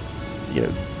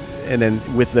then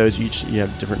with those, you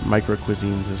have different micro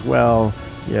cuisines as well.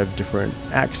 You have different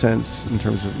accents in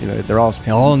terms of they're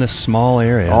all in this small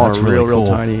area. All That's in really real cool.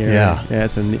 tiny area. Yeah.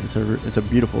 It's a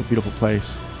beautiful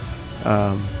place.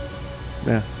 I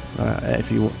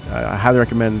highly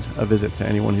recommend a visit to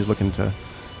anyone who's looking to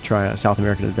try a South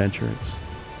American adventure.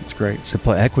 It's great. So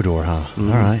play Ecuador, huh?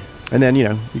 Mm-hmm. All right. And then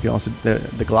you can also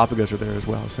the Galapagos are there as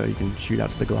well, so you can shoot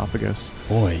out to the Galapagos.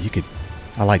 Boy,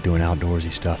 I like doing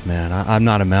outdoorsy stuff, man. I'm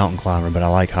not a mountain climber, but I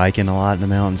like hiking a lot in the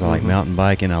mountains. I like mountain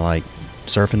biking. I like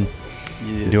surfing.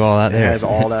 You do all that there. It has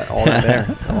all that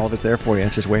there. All of it's there for you.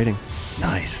 It's just waiting.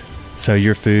 Nice. So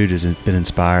your food has been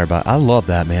inspired by. I love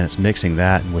that, man. It's mixing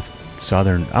that with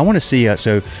Southern. I want to see.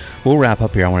 So we'll wrap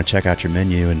up here. I want to check out your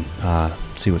menu and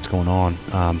see what's going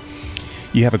on.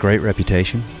 You have a great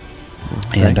reputation,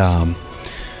 and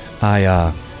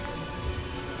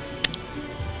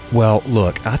Well,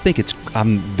 look, I think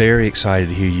I'm very excited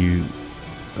to hear you,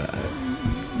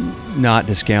 not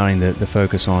discounting the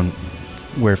focus on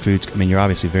where food's, I mean, you're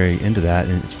obviously very into that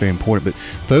and it's very important, but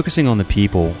focusing on the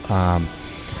people,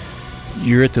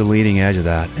 you're at the leading edge of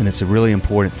that, and it's a really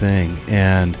important thing.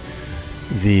 And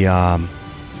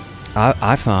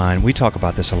I find, we talk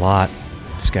about this a lot,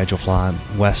 Schedule Fly,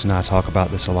 Wes and I talk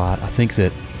about this a lot. I think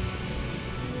that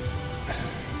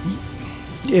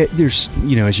there's,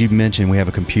 as you mentioned, we have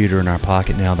a computer in our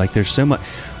pocket now. Like, there's so much,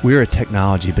 we're a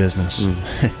technology business.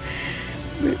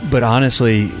 But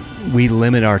honestly, we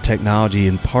limit our technology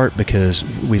in part because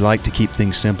we like to keep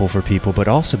things simple for people, but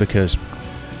also because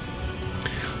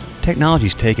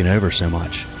technology's taken over so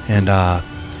much. And,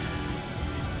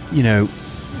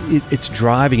 it's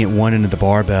driving at one end of the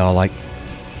barbell, like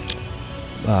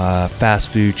fast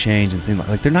food chains and things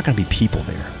like they're not going to be people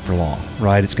there for long,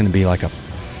 right? It's going to be like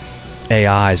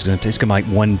AI is going to, it's going to be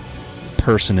like one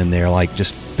person in there, like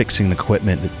just fixing the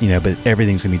equipment that, but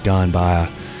everything's going to be done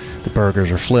by the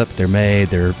burgers are flipped, they're made,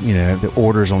 they're, the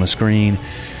orders on a screen.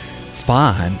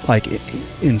 Fine. Like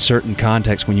in certain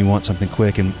contexts when you want something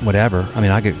quick and whatever. I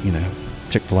mean, I go,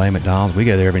 Chick-fil-A, McDonald's, we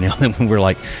go there every now and then when we're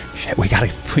like, shit, we got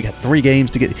 3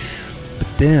 games to get. But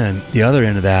then the other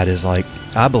end of that is like,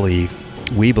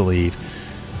 we believe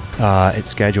at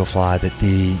Schedule Fly that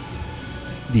the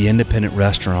independent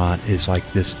restaurant is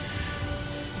like this,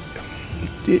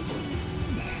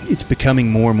 it's becoming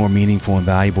more and more meaningful and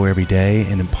valuable every day,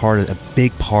 and a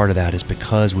big part of that is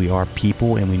because we are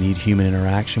people and we need human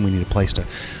interaction. We need a place to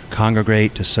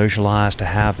congregate, to socialize, to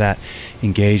have that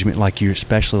engagement,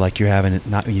 especially like you're having it.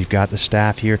 Not you've got the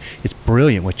staff here. It's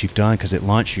brilliant what you've done, because at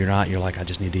lunch you're like, I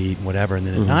just need to eat and whatever, and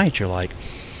then at night you're like,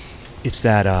 it's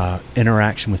that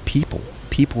interaction with people.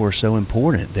 People are so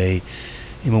important. And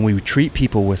when we treat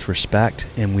people with respect,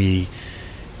 and we,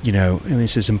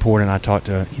 this is important. I talk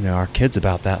to, our kids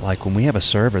about that. Like when we have a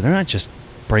server, they're not just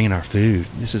bringing our food.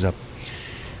 This is a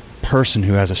person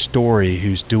who has a story,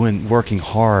 who's working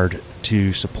hard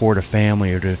to support a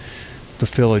family or to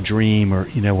fulfill a dream or,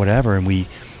 whatever. And we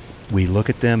look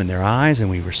at them in their eyes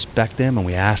and we respect them and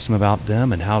we ask them about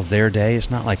them and how's their day. It's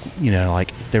not like,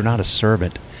 like they're not a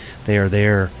servant. They are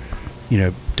there,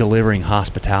 delivering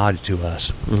hospitality to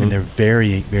us. And they're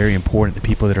very, very important. The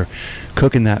people that are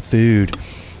cooking that food,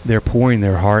 they're pouring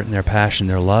their heart and their passion,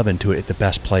 their love into it at the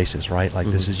best places, right? Like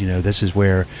this is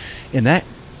where, and that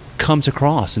comes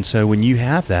across. And so when you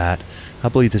have that, I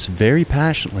believe this very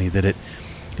passionately, that it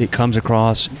comes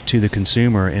across to the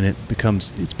consumer, and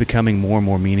it's becoming more and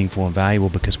more meaningful and valuable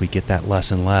because we get that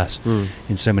less and less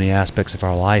in so many aspects of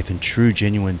our life. And true,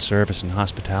 genuine service and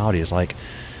hospitality is like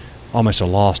almost a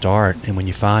lost art. And when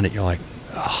you find it, you're like,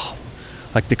 oh,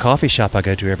 like the coffee shop I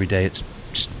go to every day, it's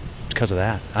just because of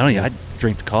that. I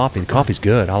drink the coffee. The coffee's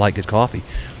good. I like good coffee.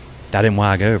 That ain't why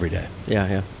I go every day.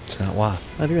 Yeah. It's not why.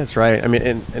 I think that's right. I mean,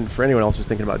 and for anyone else who's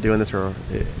thinking about doing this or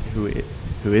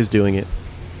who is doing it,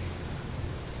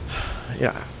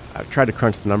 yeah, I've tried to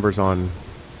crunch the numbers on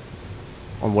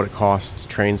what it costs to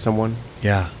train someone.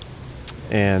 Yeah.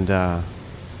 And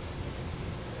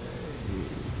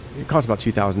it costs about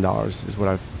 $2,000 is what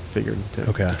I've figured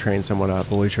to train someone up.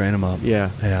 Fully train them up. Yeah.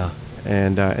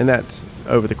 And that's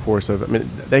over the course of,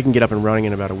 they can get up and running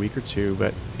in about a week or two,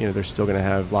 but they're still going to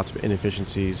have lots of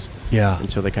inefficiencies. Yeah.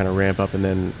 Until they kind of ramp up, and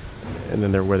then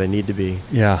they're where they need to be.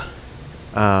 Yeah.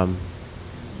 I've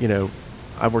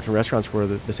worked in restaurants where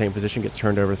the same position gets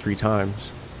turned over 3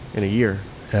 times in a year.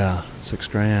 Yeah,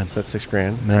 $6,000. So that's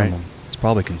 $6,000 minimum. Right? It's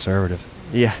probably conservative.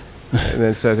 Yeah. And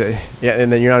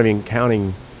then you're not even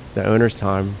counting the owner's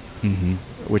time,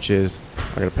 which is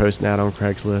I got to post an ad on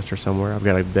Craigslist or somewhere. I've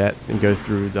got to vet and go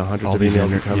through the hundreds of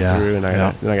emails that come through, and I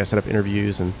got to set up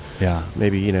interviews, and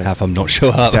maybe half of them don't show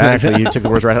up. Exactly. You took the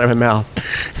words right out of my mouth.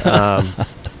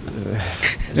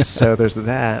 So there's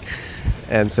that.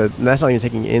 And so that's not even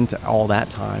taking into all that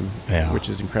time, which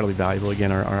is incredibly valuable.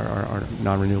 Again, our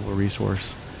non-renewable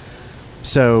resource.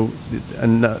 So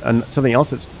something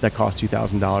else that costs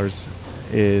 $2,000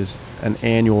 is an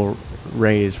annual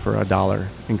raise for $1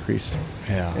 increase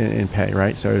in pay,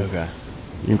 right? So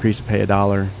you increase the pay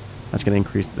 $1, that's going to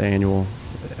increase the annual,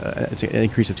 it's an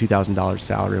increase of $2,000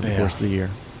 salary over the course of the year.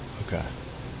 Okay.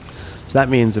 So that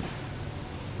means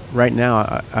right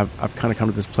now I've kind of come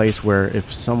to this place where if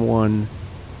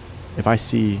I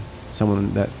see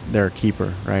someone that they're a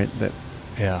keeper, right? That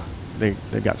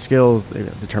they've got skills, they've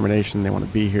got determination, they want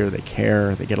to be here, they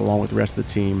care, they get along with the rest of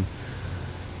the team.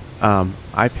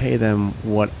 I pay them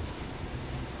what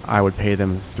I would pay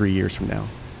them 3 years from now.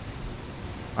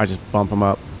 I just bump them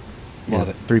up,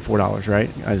 $3-4, right?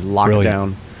 I just lock it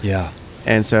down. Yeah.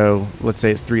 And so let's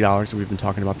say it's $3. So we've been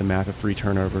talking about the math of 3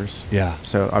 turnovers. Yeah.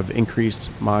 So I've increased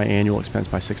my annual expense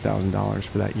by $6,000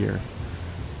 for that year.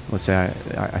 Let's say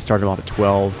I started off at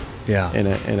 12. Yeah.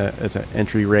 It's an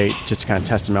entry rate just to kind of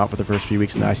test them out for the first few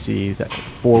weeks, and I see that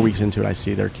 4 weeks into it, I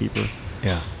see their keeper.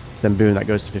 Yeah. So then boom, that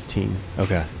goes to 15.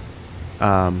 Okay.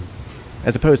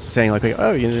 As opposed to saying like,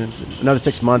 oh, it's another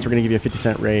 6 months, we're going to give you a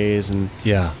 50-cent raise, and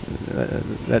yeah,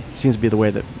 that seems to be the way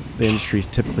that the industry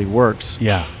typically works.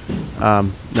 Yeah.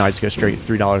 No, I just go straight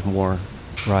 $3 more.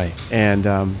 Right. And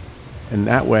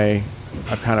that way,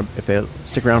 I've kind of, if they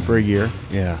stick around for a year,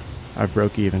 yeah, I've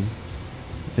broke even.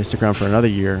 If they stick around for another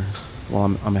year,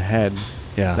 well, I'm ahead.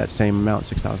 Yeah. That same amount,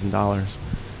 $6,000.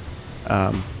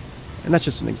 And that's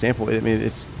just an example. I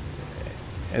mean,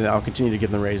 and I'll continue to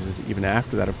give them raises even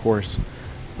after that, of course.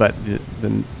 But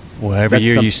well, every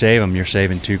year you save them, you're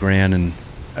saving $2,000,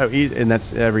 and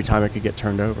that's every time it could get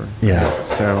turned over. Yeah.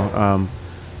 So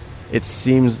it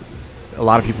seems a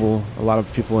lot of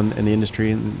people in the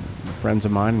industry, and friends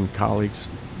of mine and colleagues,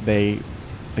 they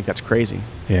think that's crazy.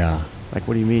 Yeah. Like,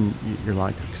 what do you mean your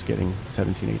line cook's getting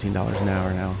 $17, $18 an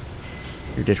hour now?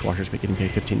 Your dishwasher's getting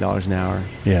paid $15 an hour.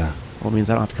 Yeah. Well, it means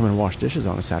I don't have to come and wash dishes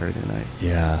on a Saturday night.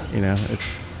 Yeah.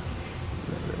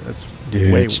 It's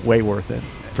Dude, way worth it.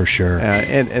 For sure.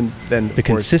 And then the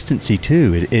consistency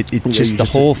too. It just the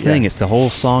whole thing. Yeah. It's the whole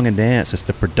song and dance. It's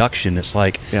the production. It's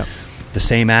like the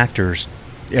same actors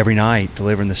every night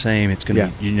delivering the same. It's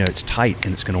gonna be, it's tight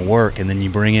and it's gonna work. And then you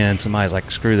bring in somebody's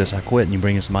like, screw this, I quit. And you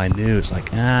bring in somebody new. It's like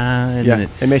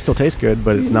it may still taste good,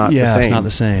 but it's not the same. It's not the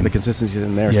same. The consistency is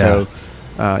in there. Yeah. So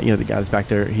the guy that's back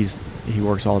there, he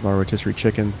works all of our rotisserie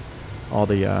chicken, all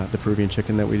the Peruvian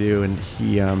chicken that we do, and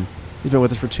he's been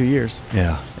with us for 2 years.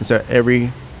 Yeah. And so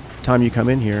every time you come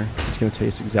in here, it's going to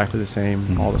taste exactly the same.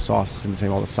 Mm-hmm. All the sauces are going to be the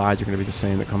same. All the sides are going to be the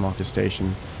same that come off the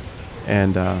station,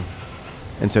 and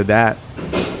so that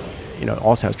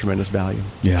also has tremendous value.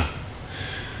 Yeah.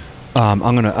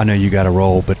 I know you got a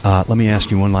roll, but let me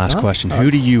ask you one last question. Who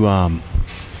do you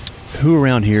who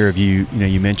around here have you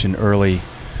mentioned early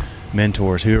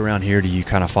mentors? Who around here do you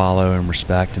kind of follow and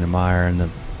respect and admire in the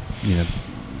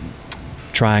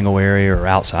Triangle area or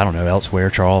outside? I don't know, elsewhere,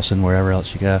 Charleston, wherever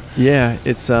else you go? Yeah,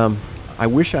 it's I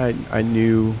wish I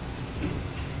knew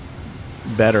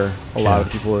better a lot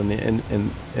of people in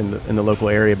the local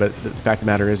area, but the fact of the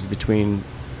matter is, between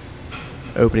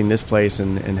opening this place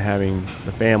and having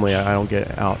the family, I don't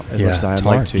get out as much as I'd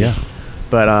like to. Yeah.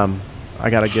 But I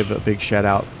got to give a big shout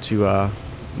out to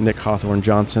Nick Hawthorne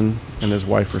Johnson and his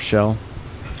wife Rochelle.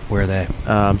 Where are they?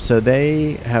 So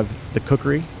they have the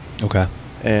cookery. Okay.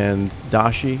 And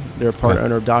Dashi, they're a part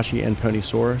owner of Dashi and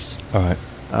Ponysaurus. All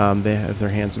right. They have their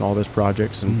hands in all those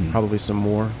projects and probably some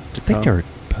more to come. I think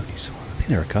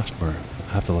they're a customer.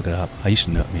 I have to look it up. I used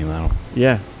to know them.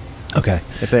 Yeah. Okay.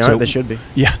 If they aren't, they should be.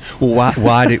 Yeah. Well,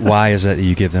 why is it that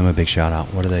you give them a big shout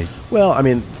out? What are they? Well,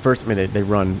 first, they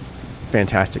run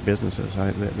fantastic businesses.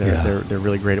 They're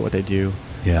really great at what they do.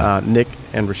 Yeah. Nick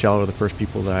and Rochelle are the first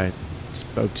people that I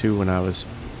spoke to when I was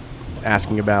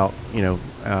asking about,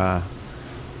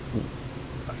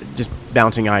 just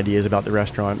bouncing ideas about the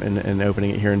restaurant and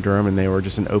opening it here in Durham, and they were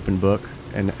just an open book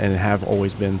and have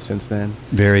always been since then.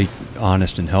 Very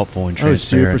honest and helpful and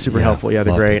transparent. Super helpful. Yeah,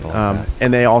 they're great.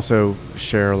 And they also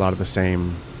share a lot of the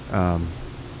same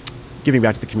giving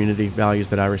back to the community values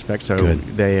that I respect. So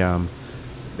they at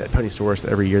Ponysaurus,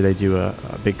 every year they do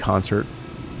a big concert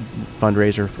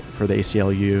fundraiser for the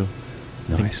ACLU.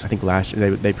 Nice. I think last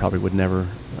year they probably would never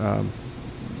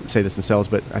say this themselves,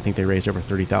 but I think they raised over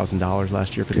 $30,000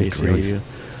 last year for the ACLU.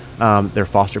 They're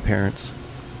foster parents,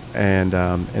 and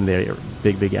they are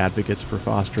big advocates for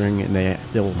fostering, and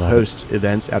they'll host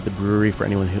events at the brewery for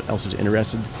anyone else who's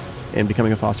interested in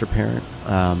becoming a foster parent.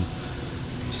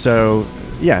 So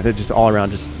yeah, they're just all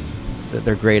around.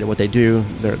 They're great at what they do.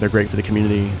 They're great for the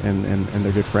community, and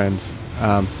they're good friends.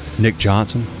 Nick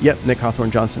Johnson? Yep, Nick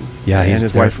Hawthorne Johnson. Yeah, and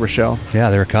his wife Rochelle. Yeah,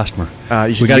 they're a customer. We got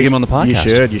to get him on the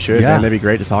podcast. You should. Yeah. Man, that'd be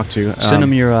great to talk to. Send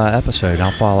him your episode.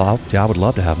 I'll follow. I would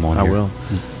love to have him on here. I will.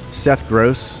 Seth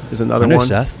Gross is another one. I know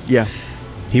Seth. Yeah.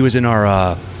 He was in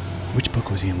our, which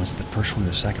book was he in? Was it the first one or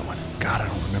the second one? God, I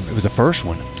don't remember. It was the first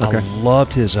one. Okay. I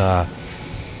loved his,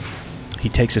 he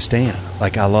takes a stand.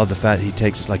 Like, I love the fact he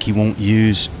takes, like, he won't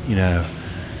use,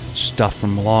 stuff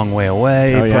from a long way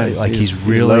away. Oh, yeah. Like he's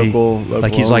really local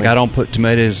like he's only. like, I don't put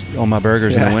tomatoes on my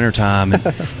burgers in the wintertime. And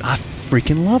I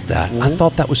freaking love that. Mm-hmm. I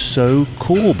thought that was so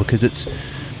cool because it's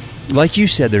like you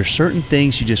said, there's certain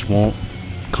things you just won't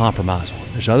compromise on.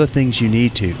 There's other things you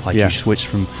need to, like you switch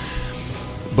from.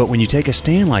 But when you take a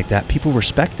stand like that, people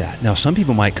respect that. Now, some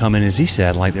people might come in, as he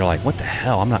said, like they're like, what the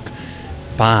hell? I'm not.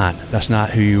 fine. That's not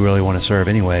who you really want to serve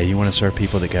anyway. You want to serve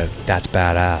people that go, that's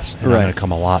badass, and I'm going to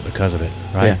come a lot because of it,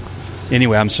 right? Yeah.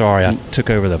 Anyway, I'm sorry. I took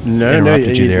over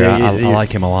interrupted you there. I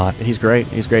like him a lot. He's great.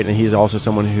 And he's also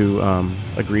someone who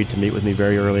agreed to meet with me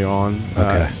very early on.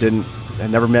 Okay. Had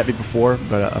never met me before,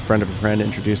 but a friend of a friend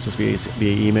introduced us via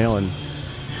email, and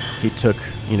he took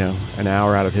an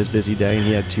hour out of his busy day, and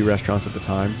he had 2 restaurants at the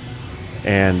time,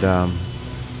 and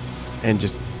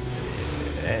just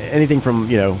anything from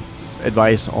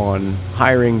advice on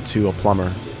hiring to a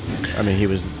plumber. I mean, he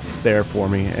was there for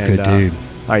me. And, good dude.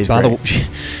 He's By great. the way,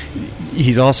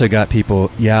 he's also got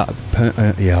people. Yeah,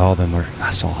 all of them are.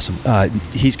 That's awesome.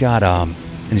 He's got and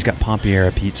he's got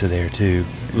Pompiera Pizza there too.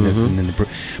 And then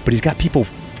but he's got people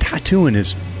tattooing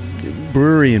his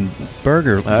brewery and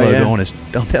burger logo on his.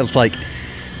 That's like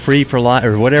free for life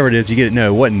or whatever it is. You get it.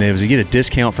 No, what it was. You get a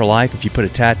discount for life if you put a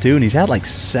tattoo. And he's had like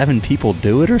 7 people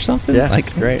do it or something. Yeah, like,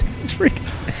 that's great. It's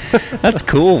freaking. That's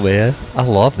cool, man. I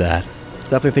love that.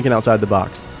 Definitely thinking outside the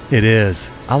box. It is.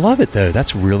 I love it though.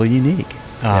 That's really unique.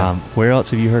 Where else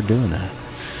have you heard doing that?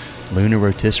 Luna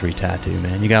Rotisserie tattoo,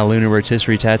 man. You got a Luna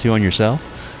Rotisserie tattoo on yourself?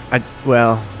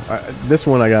 This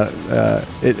one I got.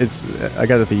 I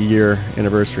got it at the year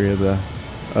anniversary of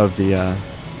the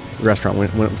restaurant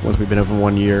once we've been open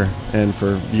 1 year, and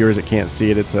for viewers that can't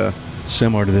see it, it's a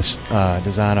similar to this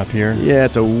design up here. Yeah,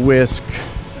 it's a whisk,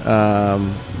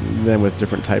 then with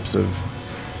different types of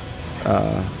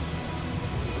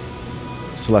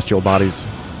celestial bodies.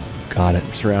 Got it.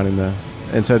 Surrounding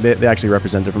and so they actually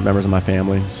represent different members of my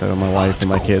family. So my wife and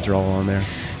my kids are all on there.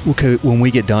 Okay, when we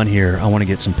get done here, I want to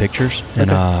get some pictures, and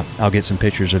I'll get some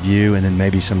pictures of you, and then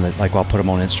maybe some of the, I'll put them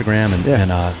on Instagram, and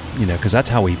because that's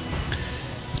how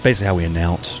it's basically how we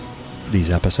announce these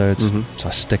episodes. Mm-hmm. So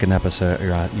I stick an episode,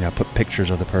 or I put pictures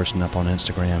of the person up on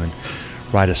Instagram and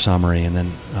write a summary, and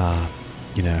then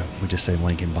we just say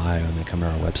link in bio, and they come to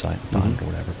our website and find it or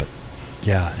whatever. But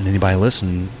yeah, and anybody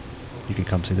listening, you can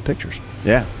come see the pictures.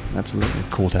 Yeah, absolutely.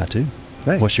 Cool tattoo.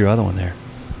 Thanks. What's your other one there?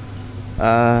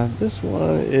 This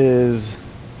one is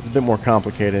a bit more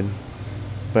complicated,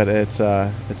 but it's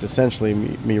essentially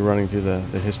me running through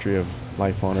the history of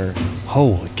life on Earth.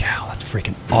 Holy cow, that's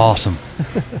freaking awesome.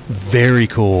 Very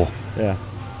cool. Yeah.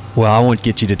 Well, I won't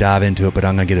get you to dive into it, but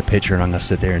I'm going to get a picture and I'm going to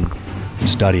sit there and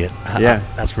study it. Yeah.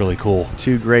 That's really cool.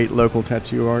 2 great local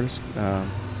tattoo artists.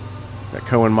 Got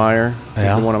Cohen Meyer,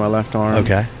 did the one on my left arm.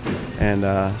 Okay. And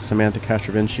Samantha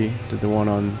Castrovinci did the one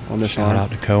on this arm. Shout out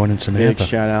to Cohen and Samantha. Big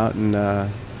shout out, and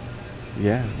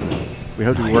we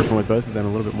hope to be working with both of them a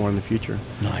little bit more in the future.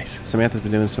 Nice. Samantha's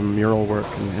been doing some mural work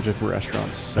in different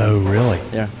restaurants. So. Oh, really?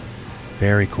 Yeah.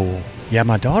 Very cool. Yeah,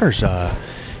 my daughter's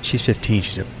she's 15.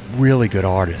 She's a really good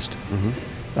artist.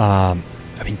 Mm-hmm. I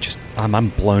mean, just I'm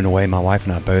blown away. My wife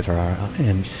and I both are,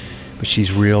 but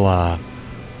she's real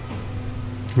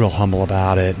humble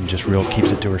about it and just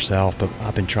keeps it to herself. But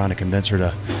I've been trying to convince her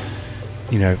to,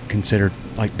 consider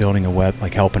building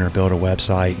helping her build a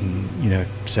website and,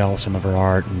 sell some of her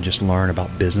art and just learn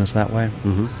about business that way.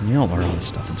 Mm-hmm. You don't learn all this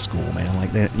stuff in school, man.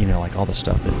 All the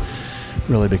stuff that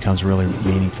really becomes really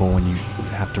meaningful when you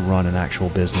have to run an actual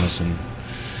business and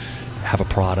have a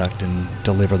product and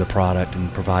deliver the product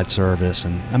and provide service.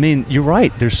 And I mean, you're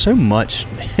right. There's so much,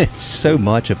 it's so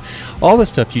much of all the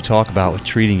stuff you talk about with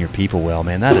treating your people well,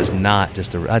 man. That is not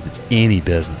just it's any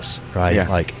business, right?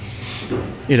 Yeah.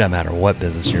 It doesn't matter what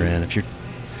business you're in. If you're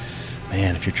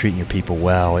treating your people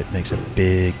well, it makes a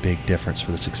big, big difference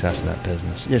for the success of that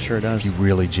business. Yeah, sure it does. If you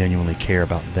really genuinely care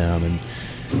about them and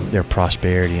their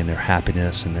prosperity and their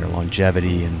happiness and their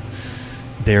longevity and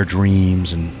their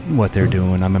dreams and what they're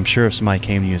doing. I'm sure if somebody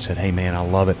came to you and said, hey man, I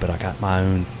love it, but I got my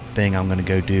own thing I'm going to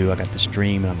go do. I got this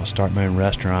dream and I'm going to start my own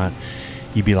restaurant.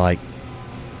 You'd be like,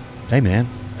 hey man,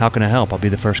 how can I help? I'll be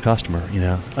the first customer,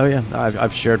 Oh yeah.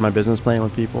 I've shared my business plan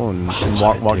with people and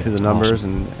walked through the numbers.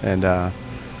 Awesome. and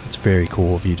it's very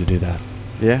cool of you to do that.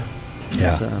 Yeah.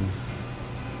 Yeah.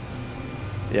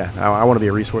 I want to be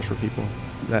a resource for people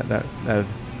that have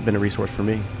been a resource for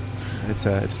me. It's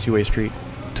a two-way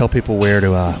Tell people where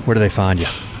do they find you?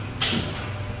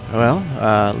 Well,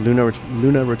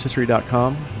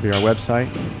 lunarotisserie.com will be our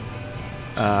website.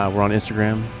 We're on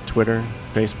Instagram, Twitter,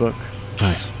 Facebook.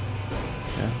 Nice.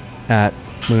 Yeah. At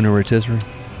Luna Rotisserie?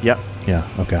 Yep. Yeah,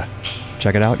 okay.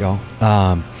 Check it out, y'all.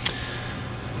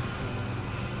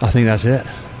 I think that's it.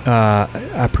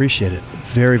 I appreciate it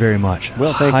very, very much.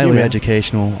 Well, thank you, Highly man.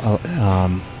 educational.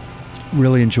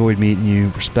 Really enjoyed meeting you.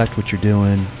 Respect what you're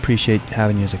doing. Appreciate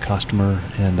having you as a customer.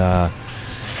 And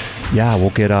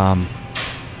we'll get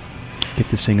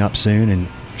this thing up soon and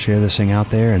share this thing out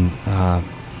there. And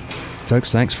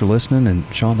folks, thanks for listening. And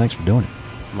Sean, thanks for doing it.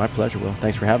 My pleasure, Will.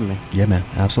 Thanks for having me. Yeah, man.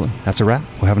 Absolutely. That's a wrap.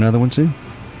 We'll have another one soon.